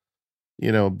yourself.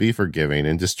 Be forgiving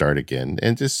and just start again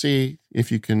and just see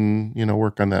if you can,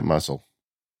 work on that muscle.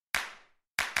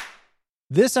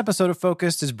 This episode of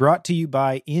Focused is brought to you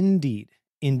by Indeed.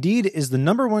 Indeed is the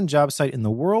 #1 job site in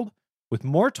the world with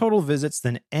more total visits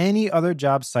than any other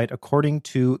job site according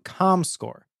to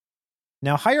ComScore.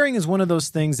 Now, hiring is one of those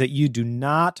things that you do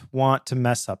not want to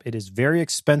mess up. It is very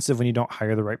expensive when you don't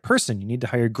hire the right person. You need to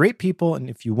hire great people, and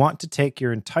if you want to take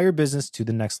your entire business to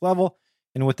the next level,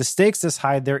 and with the stakes this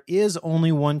high, there is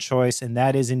only one choice, and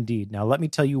that is Indeed. Now, let me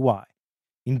tell you why.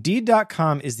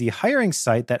 Indeed.com is the hiring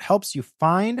site that helps you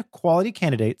find quality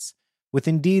candidates with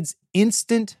Indeed's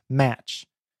instant match.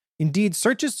 Indeed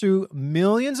searches through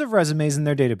millions of resumes in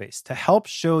their database to help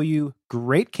show you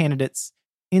great candidates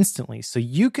instantly, so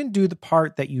you can do the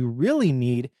part that you really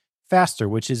need faster,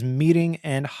 which is meeting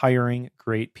and hiring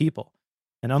great people.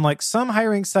 And unlike some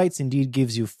hiring sites, Indeed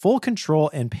gives you full control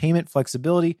and payment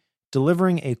flexibility,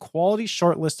 delivering a quality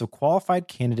shortlist of qualified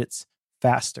candidates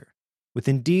faster. With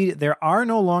Indeed, there are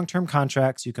no long-term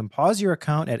contracts. You can pause your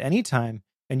account at any time,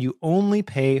 and you only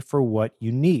pay for what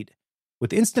you need.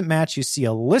 With Instant Match, you see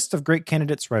a list of great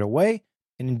candidates right away,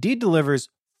 and Indeed delivers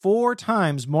 4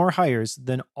 times more hires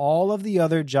than all of the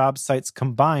other job sites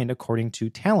combined, according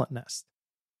to Talent Nest.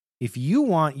 If you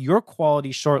want your quality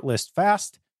shortlist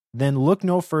fast, then look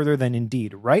no further than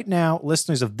Indeed. Right now,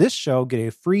 listeners of this show get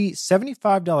a free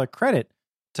 $75 credit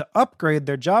to upgrade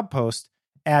their job post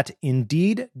at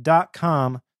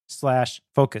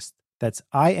Indeed.com/focused. That's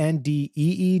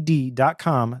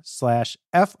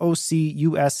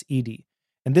Indeed.com/FOCUSED.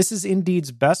 And this is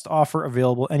Indeed's best offer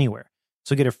available anywhere.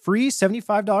 So get a free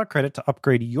 $75 credit to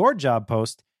upgrade your job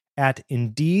post at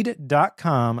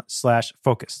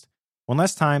Indeed.com/focused. One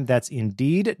last time, that's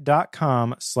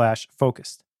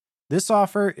Indeed.com/focused. This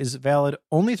offer is valid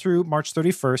only through March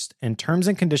 31st, and terms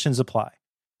and conditions apply.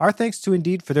 Our thanks to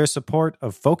Indeed for their support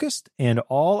of Focused and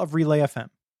all of Relay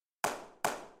FM.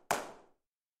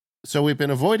 So we've been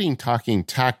avoiding talking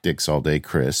tactics all day,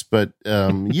 Chris, but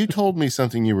you told me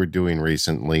something you were doing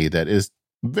recently that is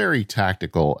very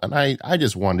tactical, and I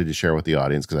just wanted to share with the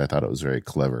audience because I thought it was very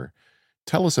clever.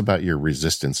 Tell us about your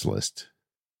resistance list.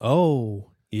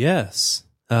 Oh, yes.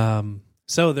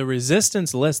 So the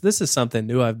resistance list, this is something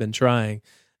new I've been trying,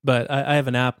 but I have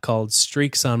an app called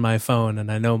Streaks on my phone,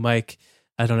 and I know, Mike,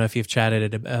 I don't know if you've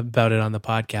chatted about it on the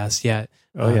podcast yet.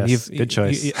 Oh, yes. Good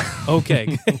choice.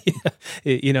 Okay.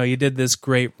 You did this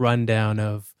great rundown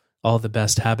of all the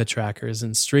best habit trackers,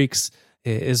 and Streaks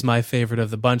is my favorite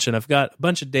of the bunch. And I've got a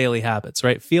bunch of daily habits,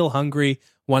 right? Feel hungry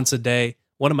once a day.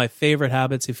 One of my favorite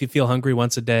habits, if you feel hungry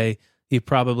once a day, you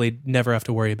probably never have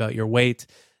to worry about your weight.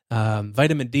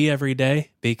 Vitamin D every day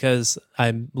because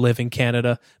I live in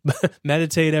Canada.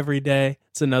 Meditate every day.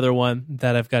 It's another one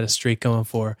that I've got a streak going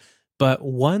for. But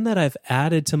one that I've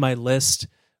added to my list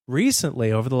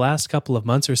recently over the last couple of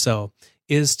months or so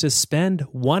is to spend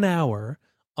 1 hour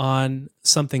on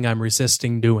something I'm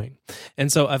resisting doing.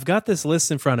 And so I've got this list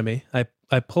in front of me.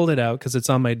 I pulled it out because it's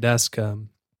on my desk.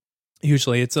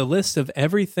 Usually it's a list of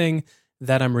everything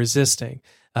that I'm resisting.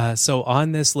 So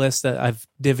on this list that I've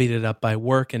divvied it up by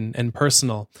work and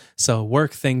personal. So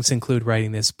work things include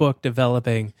writing this book,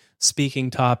 developing speaking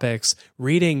topics,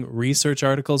 reading research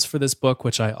articles for this book,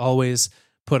 which I always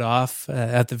put off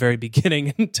at the very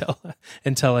beginning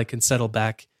until I can settle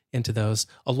back into those.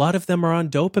 A lot of them are on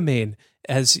dopamine,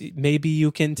 as maybe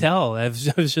you can tell. I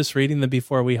was just reading them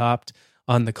before we hopped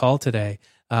on the call today.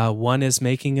 One is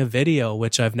making a video,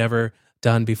 which I've never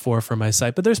done before for my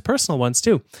site, but there's personal ones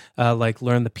too, like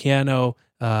learn the piano,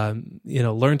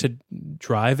 learn to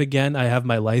drive again. I have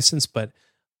my license, but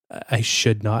I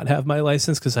should not have my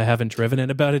license because I haven't driven in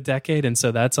about a decade. And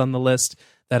so that's on the list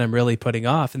that I'm really putting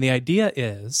off. And the idea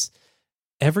is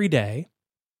every day,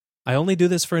 I only do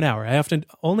this for an hour. I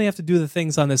only have to do the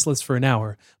things on this list for an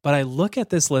hour, but I look at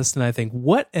this list and I think,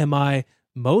 what am I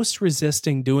most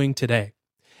resisting doing today?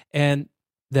 And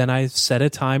then I set a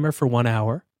timer for 1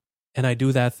 hour and I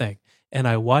do that thing and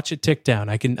I watch it tick down.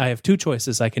 I have 2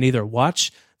 choices. I can either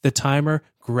watch the timer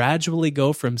gradually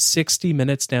go from 60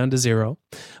 minutes down to 0,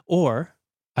 or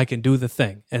I can do the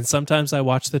thing. And sometimes I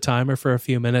watch the timer for a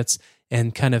few minutes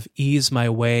and kind of ease my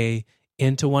way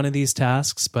into one of these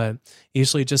tasks, but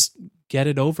usually just get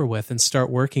it over with and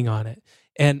start working on it.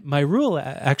 And my rule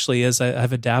actually is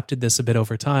I've adapted this a bit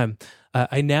over time.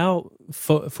 I now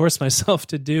force myself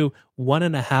to do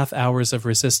 1.5 hours of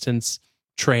resistance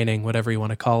training, whatever you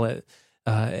want to call it,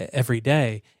 every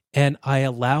day. And I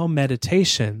allow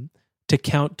meditation to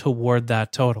count toward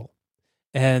that total.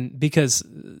 And because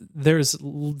there's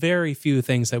very few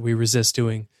things that we resist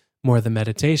doing more than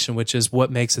meditation, which is what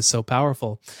makes it so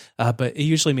powerful. But it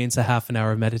usually means a half an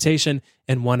hour of meditation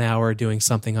and 1 hour doing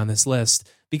something on this list.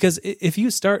 Because if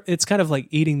you start, it's kind of like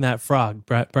eating that frog,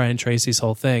 Brian Tracy's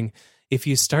whole thing. if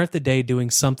you start the day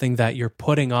doing something that you're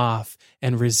putting off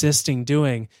and resisting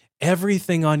doing,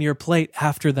 everything on your plate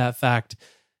after that fact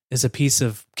is a piece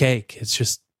of cake. It's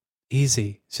just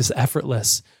easy. It's just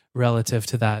effortless relative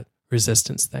to that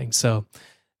resistance thing. So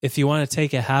if you want to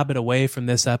take a habit away from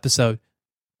this episode,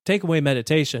 take away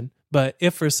meditation. But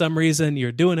if for some reason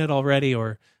you're doing it already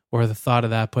or the thought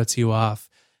of that puts you off,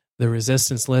 the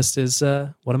resistance list is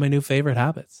one of my new favorite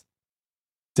habits.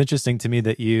 It's interesting to me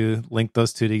that you linked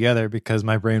those two together because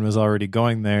my brain was already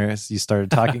going there as you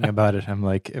started talking about it. I'm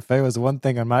like, if there was one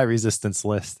thing on my resistance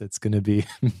list, it's going to be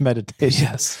meditation.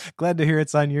 Yes. Glad to hear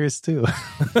it's on yours too.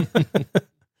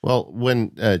 Well,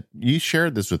 when you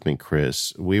shared this with me,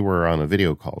 Chris, we were on a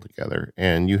video call together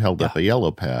and you held up a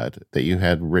yellow pad that you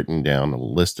had written down a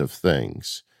list of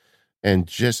things. And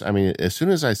just, I mean, as soon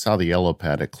as I saw the yellow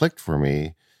pad, it clicked for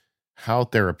me how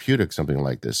therapeutic something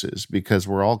like this is, because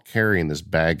we're all carrying this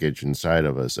baggage inside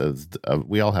of us.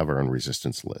 We all have our own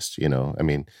resistance list, you know? I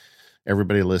mean,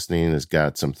 everybody listening has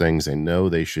got some things they know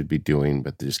they should be doing,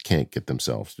 but they just can't get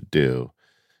themselves to do.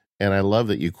 And I love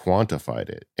that you quantified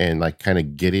it and like kind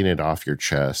of getting it off your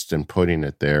chest and putting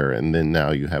it there. And then now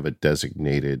you have a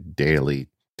designated daily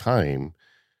time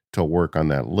to work on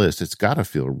that list. It's got to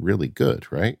feel really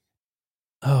good, right?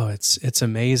 Oh, it's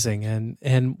amazing.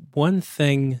 And one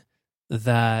thing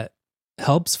that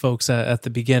helps folks at the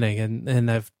beginning,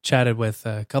 and I've chatted with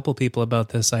a couple people about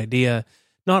this idea,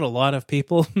 not a lot of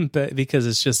people, but because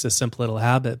it's just a simple little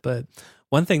habit. But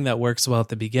one thing that works well at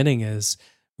the beginning is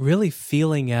really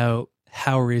feeling out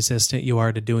how resistant you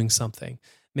are to doing something.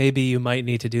 Maybe you might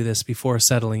need to do this before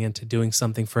settling into doing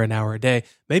something for an hour a day.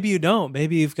 Maybe you don't.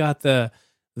 Maybe you've got the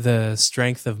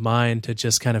strength of mind to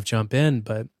just kind of jump in.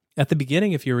 But at the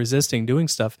beginning, if you're resisting doing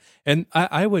stuff, and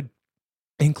I would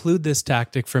include this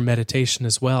tactic for meditation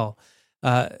as well.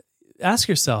 Ask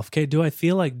yourself, okay, do I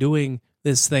feel like doing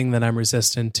this thing that I'm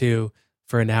resistant to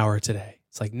for an hour today?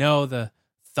 It's like, no, the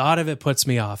thought of it puts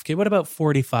me off. Okay, what about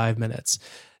 45 minutes?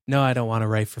 No, I don't want to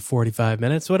write for 45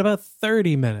 minutes. What about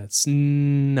 30 minutes?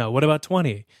 No, what about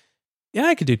 20? Yeah,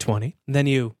 I could do 20. And then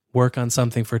you work on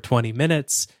something for 20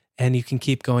 minutes and you can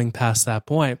keep going past that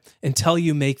point until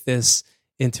you make this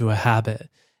into a habit.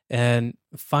 And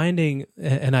finding,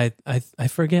 and I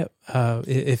forget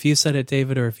if you said it,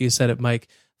 David, or if you said it, Mike,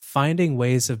 finding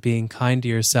ways of being kind to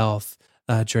yourself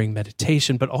during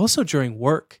meditation, but also during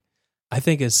work, I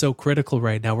think is so critical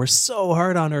right now. We're so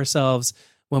hard on ourselves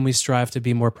when we strive to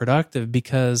be more productive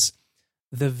because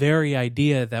the very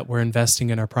idea that we're investing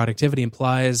in our productivity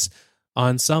implies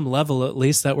on some level, at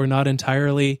least, that we're not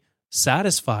entirely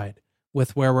satisfied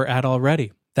with where we're at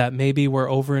already, that maybe we're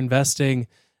overinvesting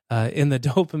in the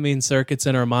dopamine circuits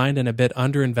in our mind and a bit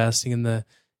underinvesting in the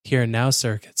here and now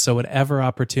circuits. So whatever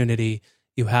opportunity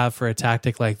you have for a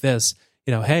tactic like this,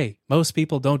 you know, hey, most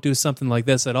people don't do something like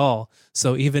this at all.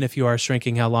 So even if you are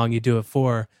shrinking how long you do it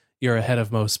for, you're ahead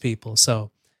of most people.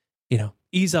 So, you know,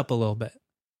 ease up a little bit.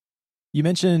 You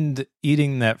mentioned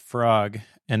eating that frog,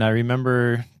 and I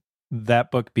remember that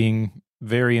book being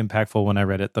very impactful when I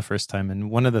read it the first time.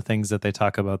 And one of the things that they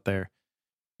talk about there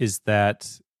is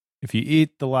that if you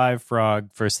eat the live frog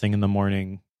first thing in the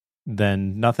morning,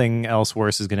 then nothing else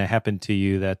worse is going to happen to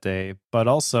you that day. But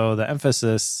also the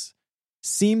emphasis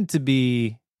seemed to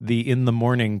be the in the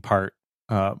morning part,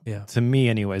 to me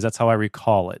anyways. That's how I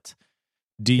recall it.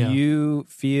 Do you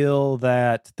feel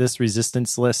that this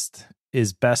resistance list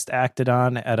is best acted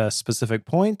on at a specific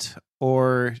point?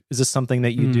 Or is this something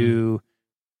that you do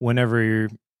whenever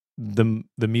the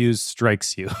muse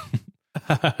strikes you?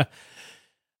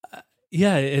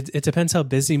 Yeah, it depends how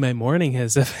busy my morning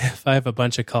is. If I have a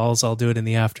bunch of calls, I'll do it in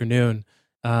the afternoon.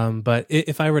 But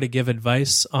if I were to give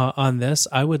advice on this,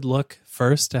 I would look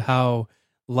first to how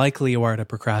likely you are to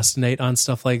procrastinate on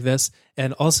stuff like this,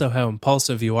 and also how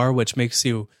impulsive you are, which makes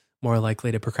you more likely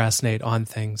to procrastinate on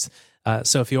things.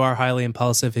 So if you are highly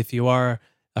impulsive, if you are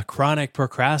a chronic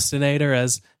procrastinator,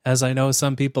 as I know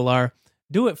some people are,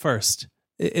 do it first.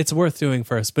 It's worth doing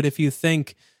first. But if you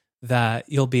think that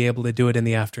you'll be able to do it in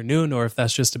the afternoon, or if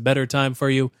that's just a better time for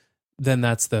you, then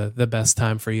that's the best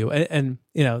time for you. And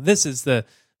you know, this is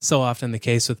so often the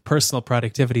case with personal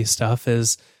productivity stuff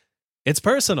is it's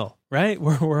personal, right?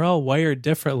 We're all wired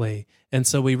differently. And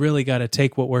so we really got to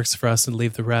take what works for us and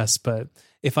leave the rest. But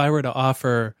if I were to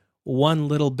offer one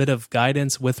little bit of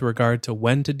guidance with regard to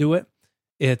when to do it,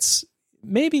 it's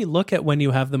maybe look at when you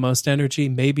have the most energy,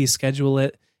 maybe schedule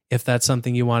it if that's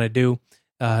something you want to do.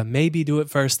 Maybe do it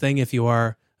first thing if you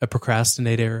are a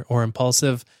procrastinator or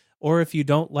impulsive, or if you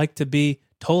don't like to be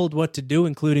told what to do,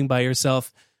 including by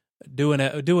yourself, do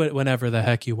it whenever the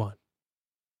heck you want.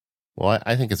 Well,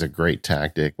 I think it's a great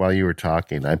tactic. While you were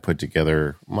talking, I put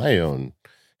together my own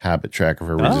habit tracker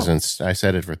for resistance. I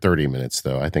set it for 30 minutes,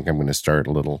 though. I think I'm going to start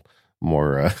a little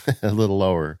more, a little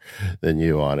lower than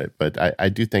you on it. But I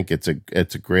do think it's a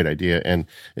great idea. And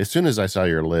as soon as I saw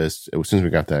your list, as soon as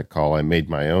we got that call, I made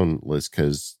my own list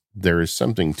because there is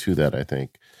something to that, I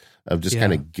think, of just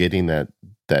kind of getting that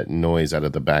noise out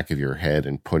of the back of your head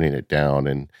and putting it down.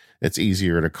 And it's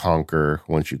easier to conquer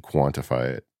once you quantify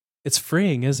it. It's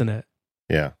freeing, isn't it?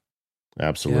 Yeah,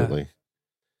 absolutely. Yeah.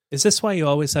 Is this why you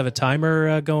always have a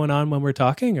timer going on when we're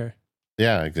talking, or?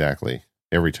 Yeah, exactly.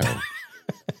 Every time.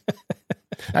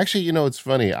 Actually, it's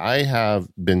funny. I have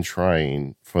been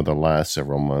trying for the last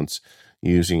several months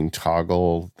using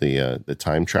Toggle, the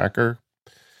time tracker.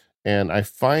 And I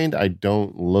find I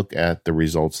don't look at the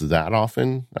results that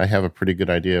often. I have a pretty good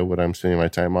idea what I'm spending my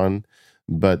time on,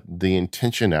 but the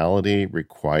intentionality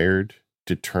required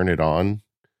to turn it on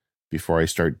before I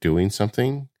start doing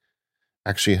something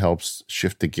actually helps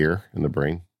shift the gear in the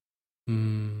brain.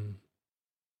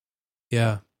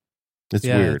 Yeah. It's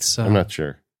weird. I'm not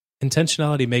sure.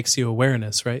 Intentionality makes you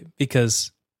awareness, right?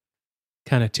 Because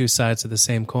kind of two sides of the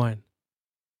same coin.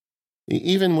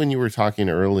 Even when you were talking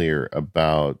earlier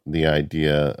about the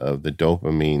idea of the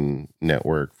dopamine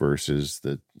network versus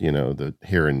the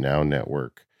here and now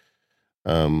network,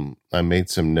 I made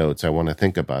some notes. I want to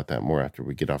think about that more after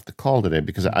we get off the call today,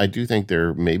 because I do think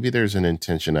there's an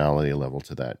intentionality level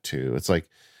to that too. It's like,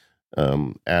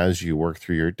 as you work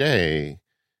through your day,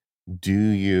 do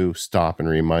you stop and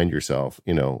remind yourself,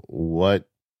 what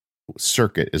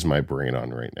circuit is my brain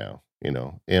on right now?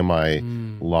 Am I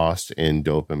lost in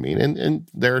dopamine? And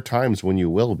there are times when you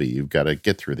will be. You've got to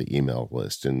get through the email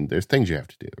list, and there's things you have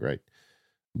to do, right?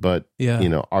 But,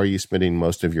 are you spending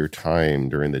most of your time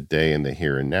during the day in the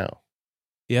here and now?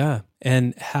 Yeah.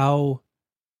 And how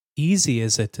easy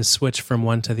is it to switch from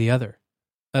one to the other?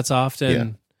 That's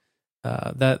often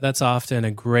that's often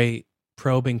a great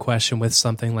probing question with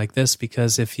something like this,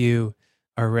 because if you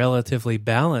are relatively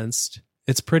balanced,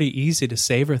 it's pretty easy to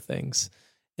savor things.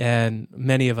 And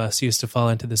many of us used to fall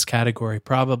into this category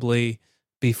probably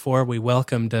before we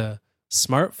welcomed a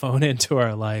smartphone into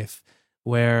our life,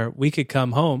 where we could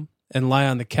come home and lie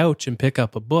on the couch and pick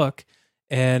up a book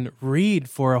and read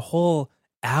for a whole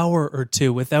hour or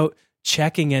two without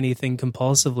checking anything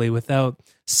compulsively, without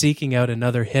seeking out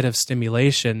another hit of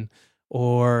stimulation,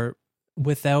 or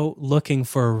without looking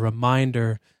for a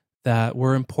reminder that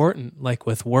we're important, like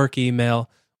with work email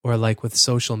or like with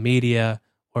social media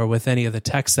or with any of the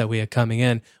texts that we had coming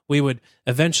in. We would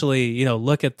eventually,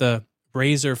 look at the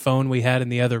Razr phone we had in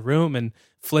the other room and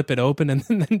flip it open and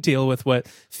then deal with what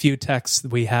few texts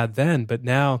we had then. But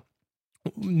now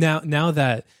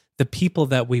that the people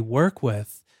that we work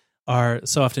with are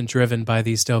so often driven by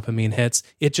these dopamine hits,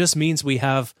 it just means we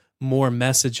have more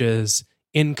messages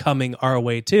incoming our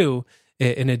way too,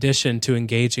 in addition to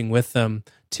engaging with them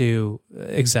to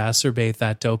exacerbate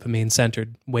that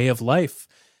dopamine-centered way of life.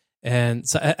 And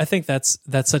so I think that's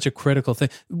such a critical thing.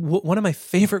 One of my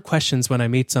favorite questions when I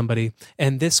meet somebody,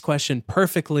 and this question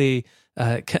perfectly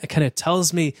kind of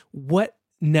tells me what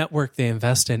network they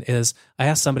invest in, is I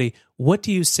ask somebody, what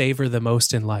do you savor the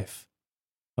most in life?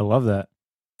 I love that.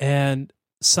 And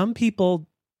some people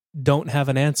don't have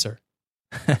an answer.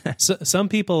 So, some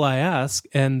people I ask,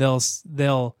 and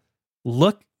they'll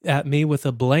look at me with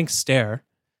a blank stare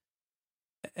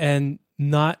and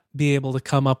not be able to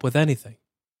come up with anything.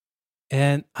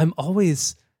 And I'm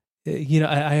always,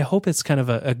 I hope it's kind of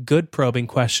a good probing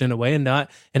question in a way, and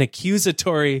not an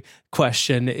accusatory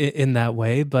question in that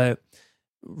way, but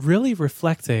really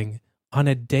reflecting on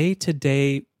a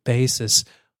day-to-day basis.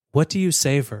 What do you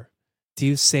savor? Do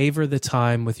you savor the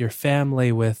time with your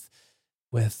family, with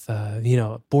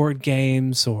board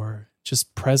games, or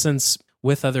just presence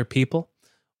with other people?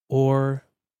 Or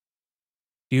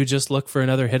do you just look for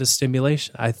another hit of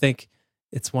stimulation? I think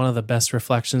it's one of the best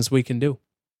reflections we can do.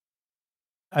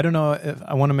 I don't know if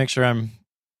I want to make sure I'm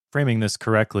framing this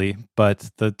correctly, but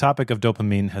the topic of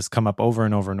dopamine has come up over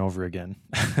and over and over again.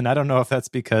 And I don't know if that's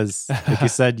because, like you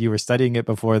said, you were studying it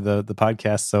before the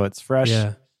podcast, so it's fresh.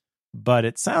 Yeah. But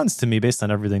it sounds to me, based on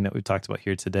everything that we've talked about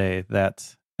here today,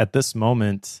 that at this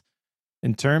moment,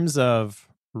 in terms of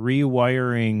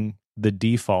rewiring the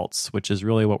defaults, which is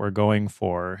really what we're going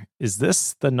for, is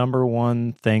this the number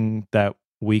one thing that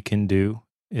we can do,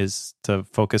 is to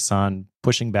focus on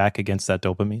pushing back against that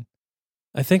dopamine?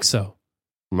 I think so.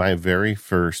 My very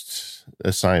first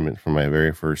assignment from my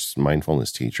very first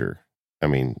mindfulness teacher,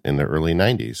 in the early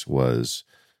 90s, was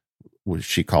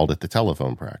she called it the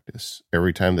telephone practice.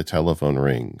 Every time the telephone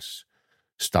rings,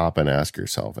 stop and ask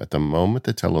yourself, at the moment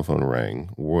the telephone rang,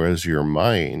 was your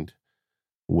mind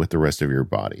with the rest of your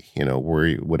body.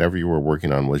 Whatever you were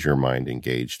working on was your mind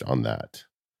engaged on that.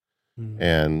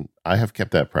 And I have kept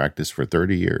that practice for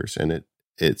 30 years, and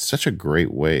it's such a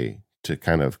great way to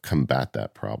kind of combat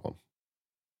that problem.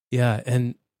 Yeah,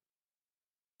 and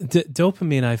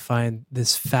dopamine, I find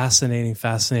this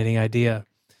fascinating idea.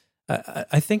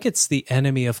 I think it's the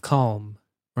enemy of calm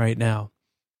right now,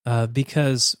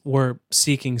 because we're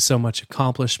seeking so much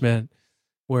accomplishment,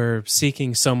 we're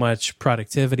seeking so much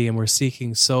productivity, and we're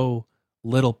seeking so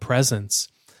little presence.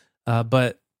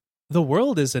 But the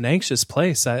world is an anxious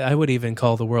place. I would even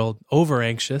call the world over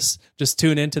anxious. Just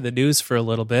tune into the news for a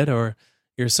little bit or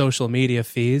your social media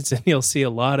feeds, and you'll see a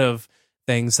lot of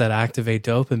things that activate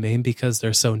dopamine because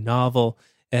they're so novel.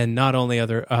 And not only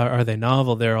are they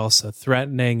novel, they're also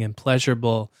threatening and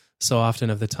pleasurable so often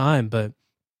of the time. But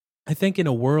I think in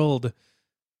a world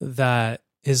that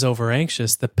is over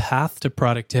anxious, the path to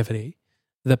productivity,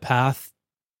 the path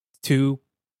to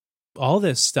all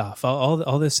this stuff,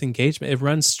 all this engagement, it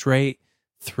runs straight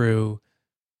through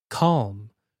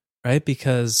calm, right?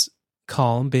 Because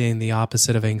calm, being the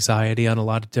opposite of anxiety on a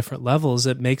lot of different levels,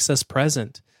 it makes us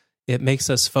present. It makes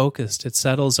us focused. It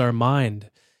settles our mind.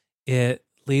 It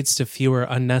leads to fewer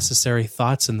unnecessary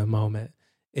thoughts in the moment.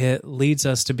 It leads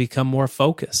us to become more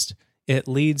focused. It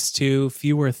leads to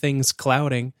fewer things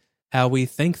clouding how we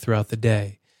think throughout the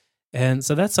day. And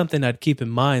so that's something I'd keep in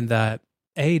mind, that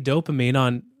dopamine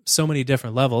on so many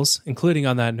different levels, including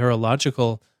on that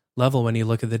neurological level, when you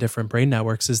look at the different brain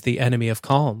networks, is the enemy of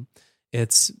calm.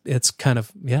 It's kind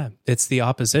of, it's the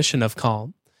opposition of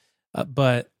calm.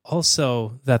 But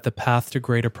also that the path to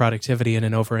greater productivity in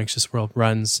an over-anxious world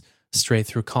runs straight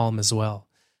through calm as well.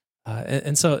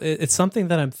 And so it's something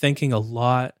that I'm thinking a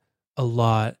lot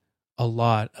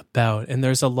about. And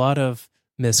there's a lot of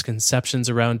misconceptions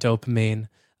around dopamine.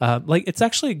 It's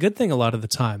actually a good thing a lot of the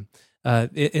time.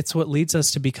 It's what leads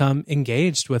us to become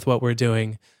engaged with what we're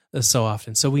doing so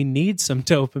often. So we need some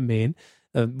dopamine.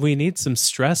 We need some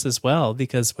stress as well,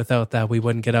 because without that, we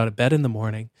wouldn't get out of bed in the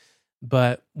morning.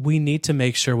 But we need to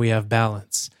make sure we have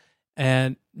balance.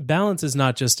 And balance is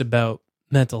not just about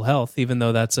mental health, even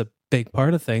though that's a big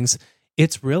part of things.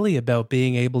 It's really about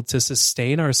being able to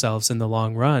sustain ourselves in the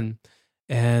long run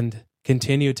and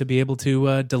continue to be able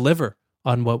to deliver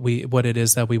on what it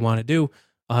is that we want to do,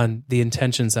 on the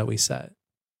intentions that we set.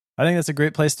 I think that's a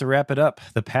great place to wrap it up.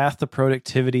 The path to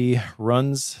productivity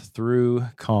runs through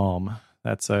calm.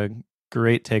 That's a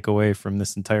great takeaway from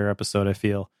this entire episode, I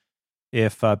feel.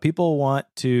 If people want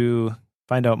to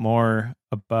find out more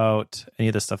about any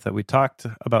of the stuff that we talked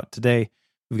about today,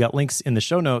 we've got links in the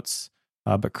show notes.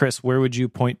 But Chris, where would you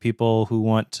point people who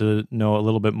want to know a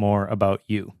little bit more about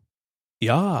you?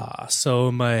 Yeah,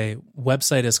 so my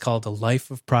website is called A Life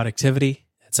of Productivity.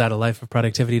 It's at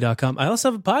alifeofproductivity.com. I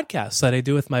also have a podcast that I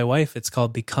do with my wife. It's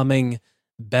called Becoming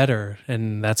Better,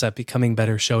 and that's at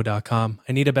becomingbettershow.com.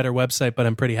 I need a better website, but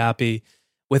I'm pretty happy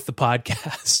with the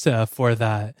podcast for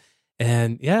that.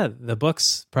 And the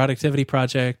books, Productivity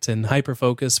Project and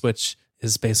Hyperfocus, which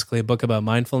is basically a book about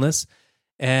mindfulness,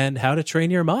 and How to Train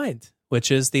Your Mind,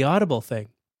 which is the Audible thing.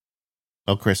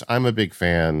 Oh, Chris, I'm a big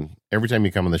fan. Every time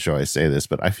you come on the show, I say this,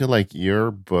 but I feel like your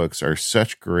books are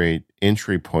such great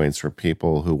entry points for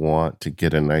people who want to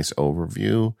get a nice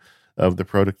overview of the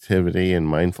productivity and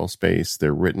mindful space.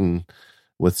 They're written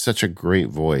with such a great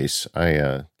voice.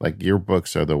 Like your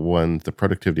books are the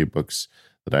productivity books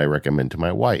that I recommend to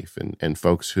my wife and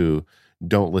folks who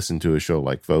don't listen to a show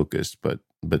like Focused, but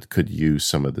could use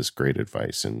some of this great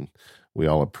advice. And we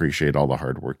all appreciate all the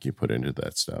hard work you put into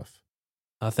that stuff.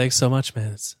 Thanks so much,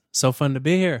 man. It's so fun to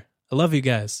be here. I love you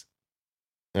guys.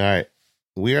 All right.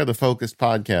 We are the Focused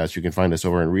Podcast. You can find us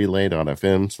over in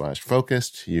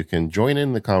relay.fm/focused. You can join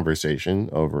in the conversation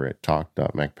over at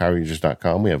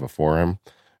talk.macpowerusers.com. We have a forum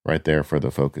right there for the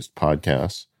Focused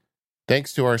Podcast.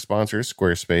 Thanks to our sponsors,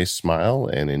 Squarespace, Smile,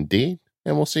 and Indeed,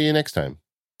 and we'll see you next time.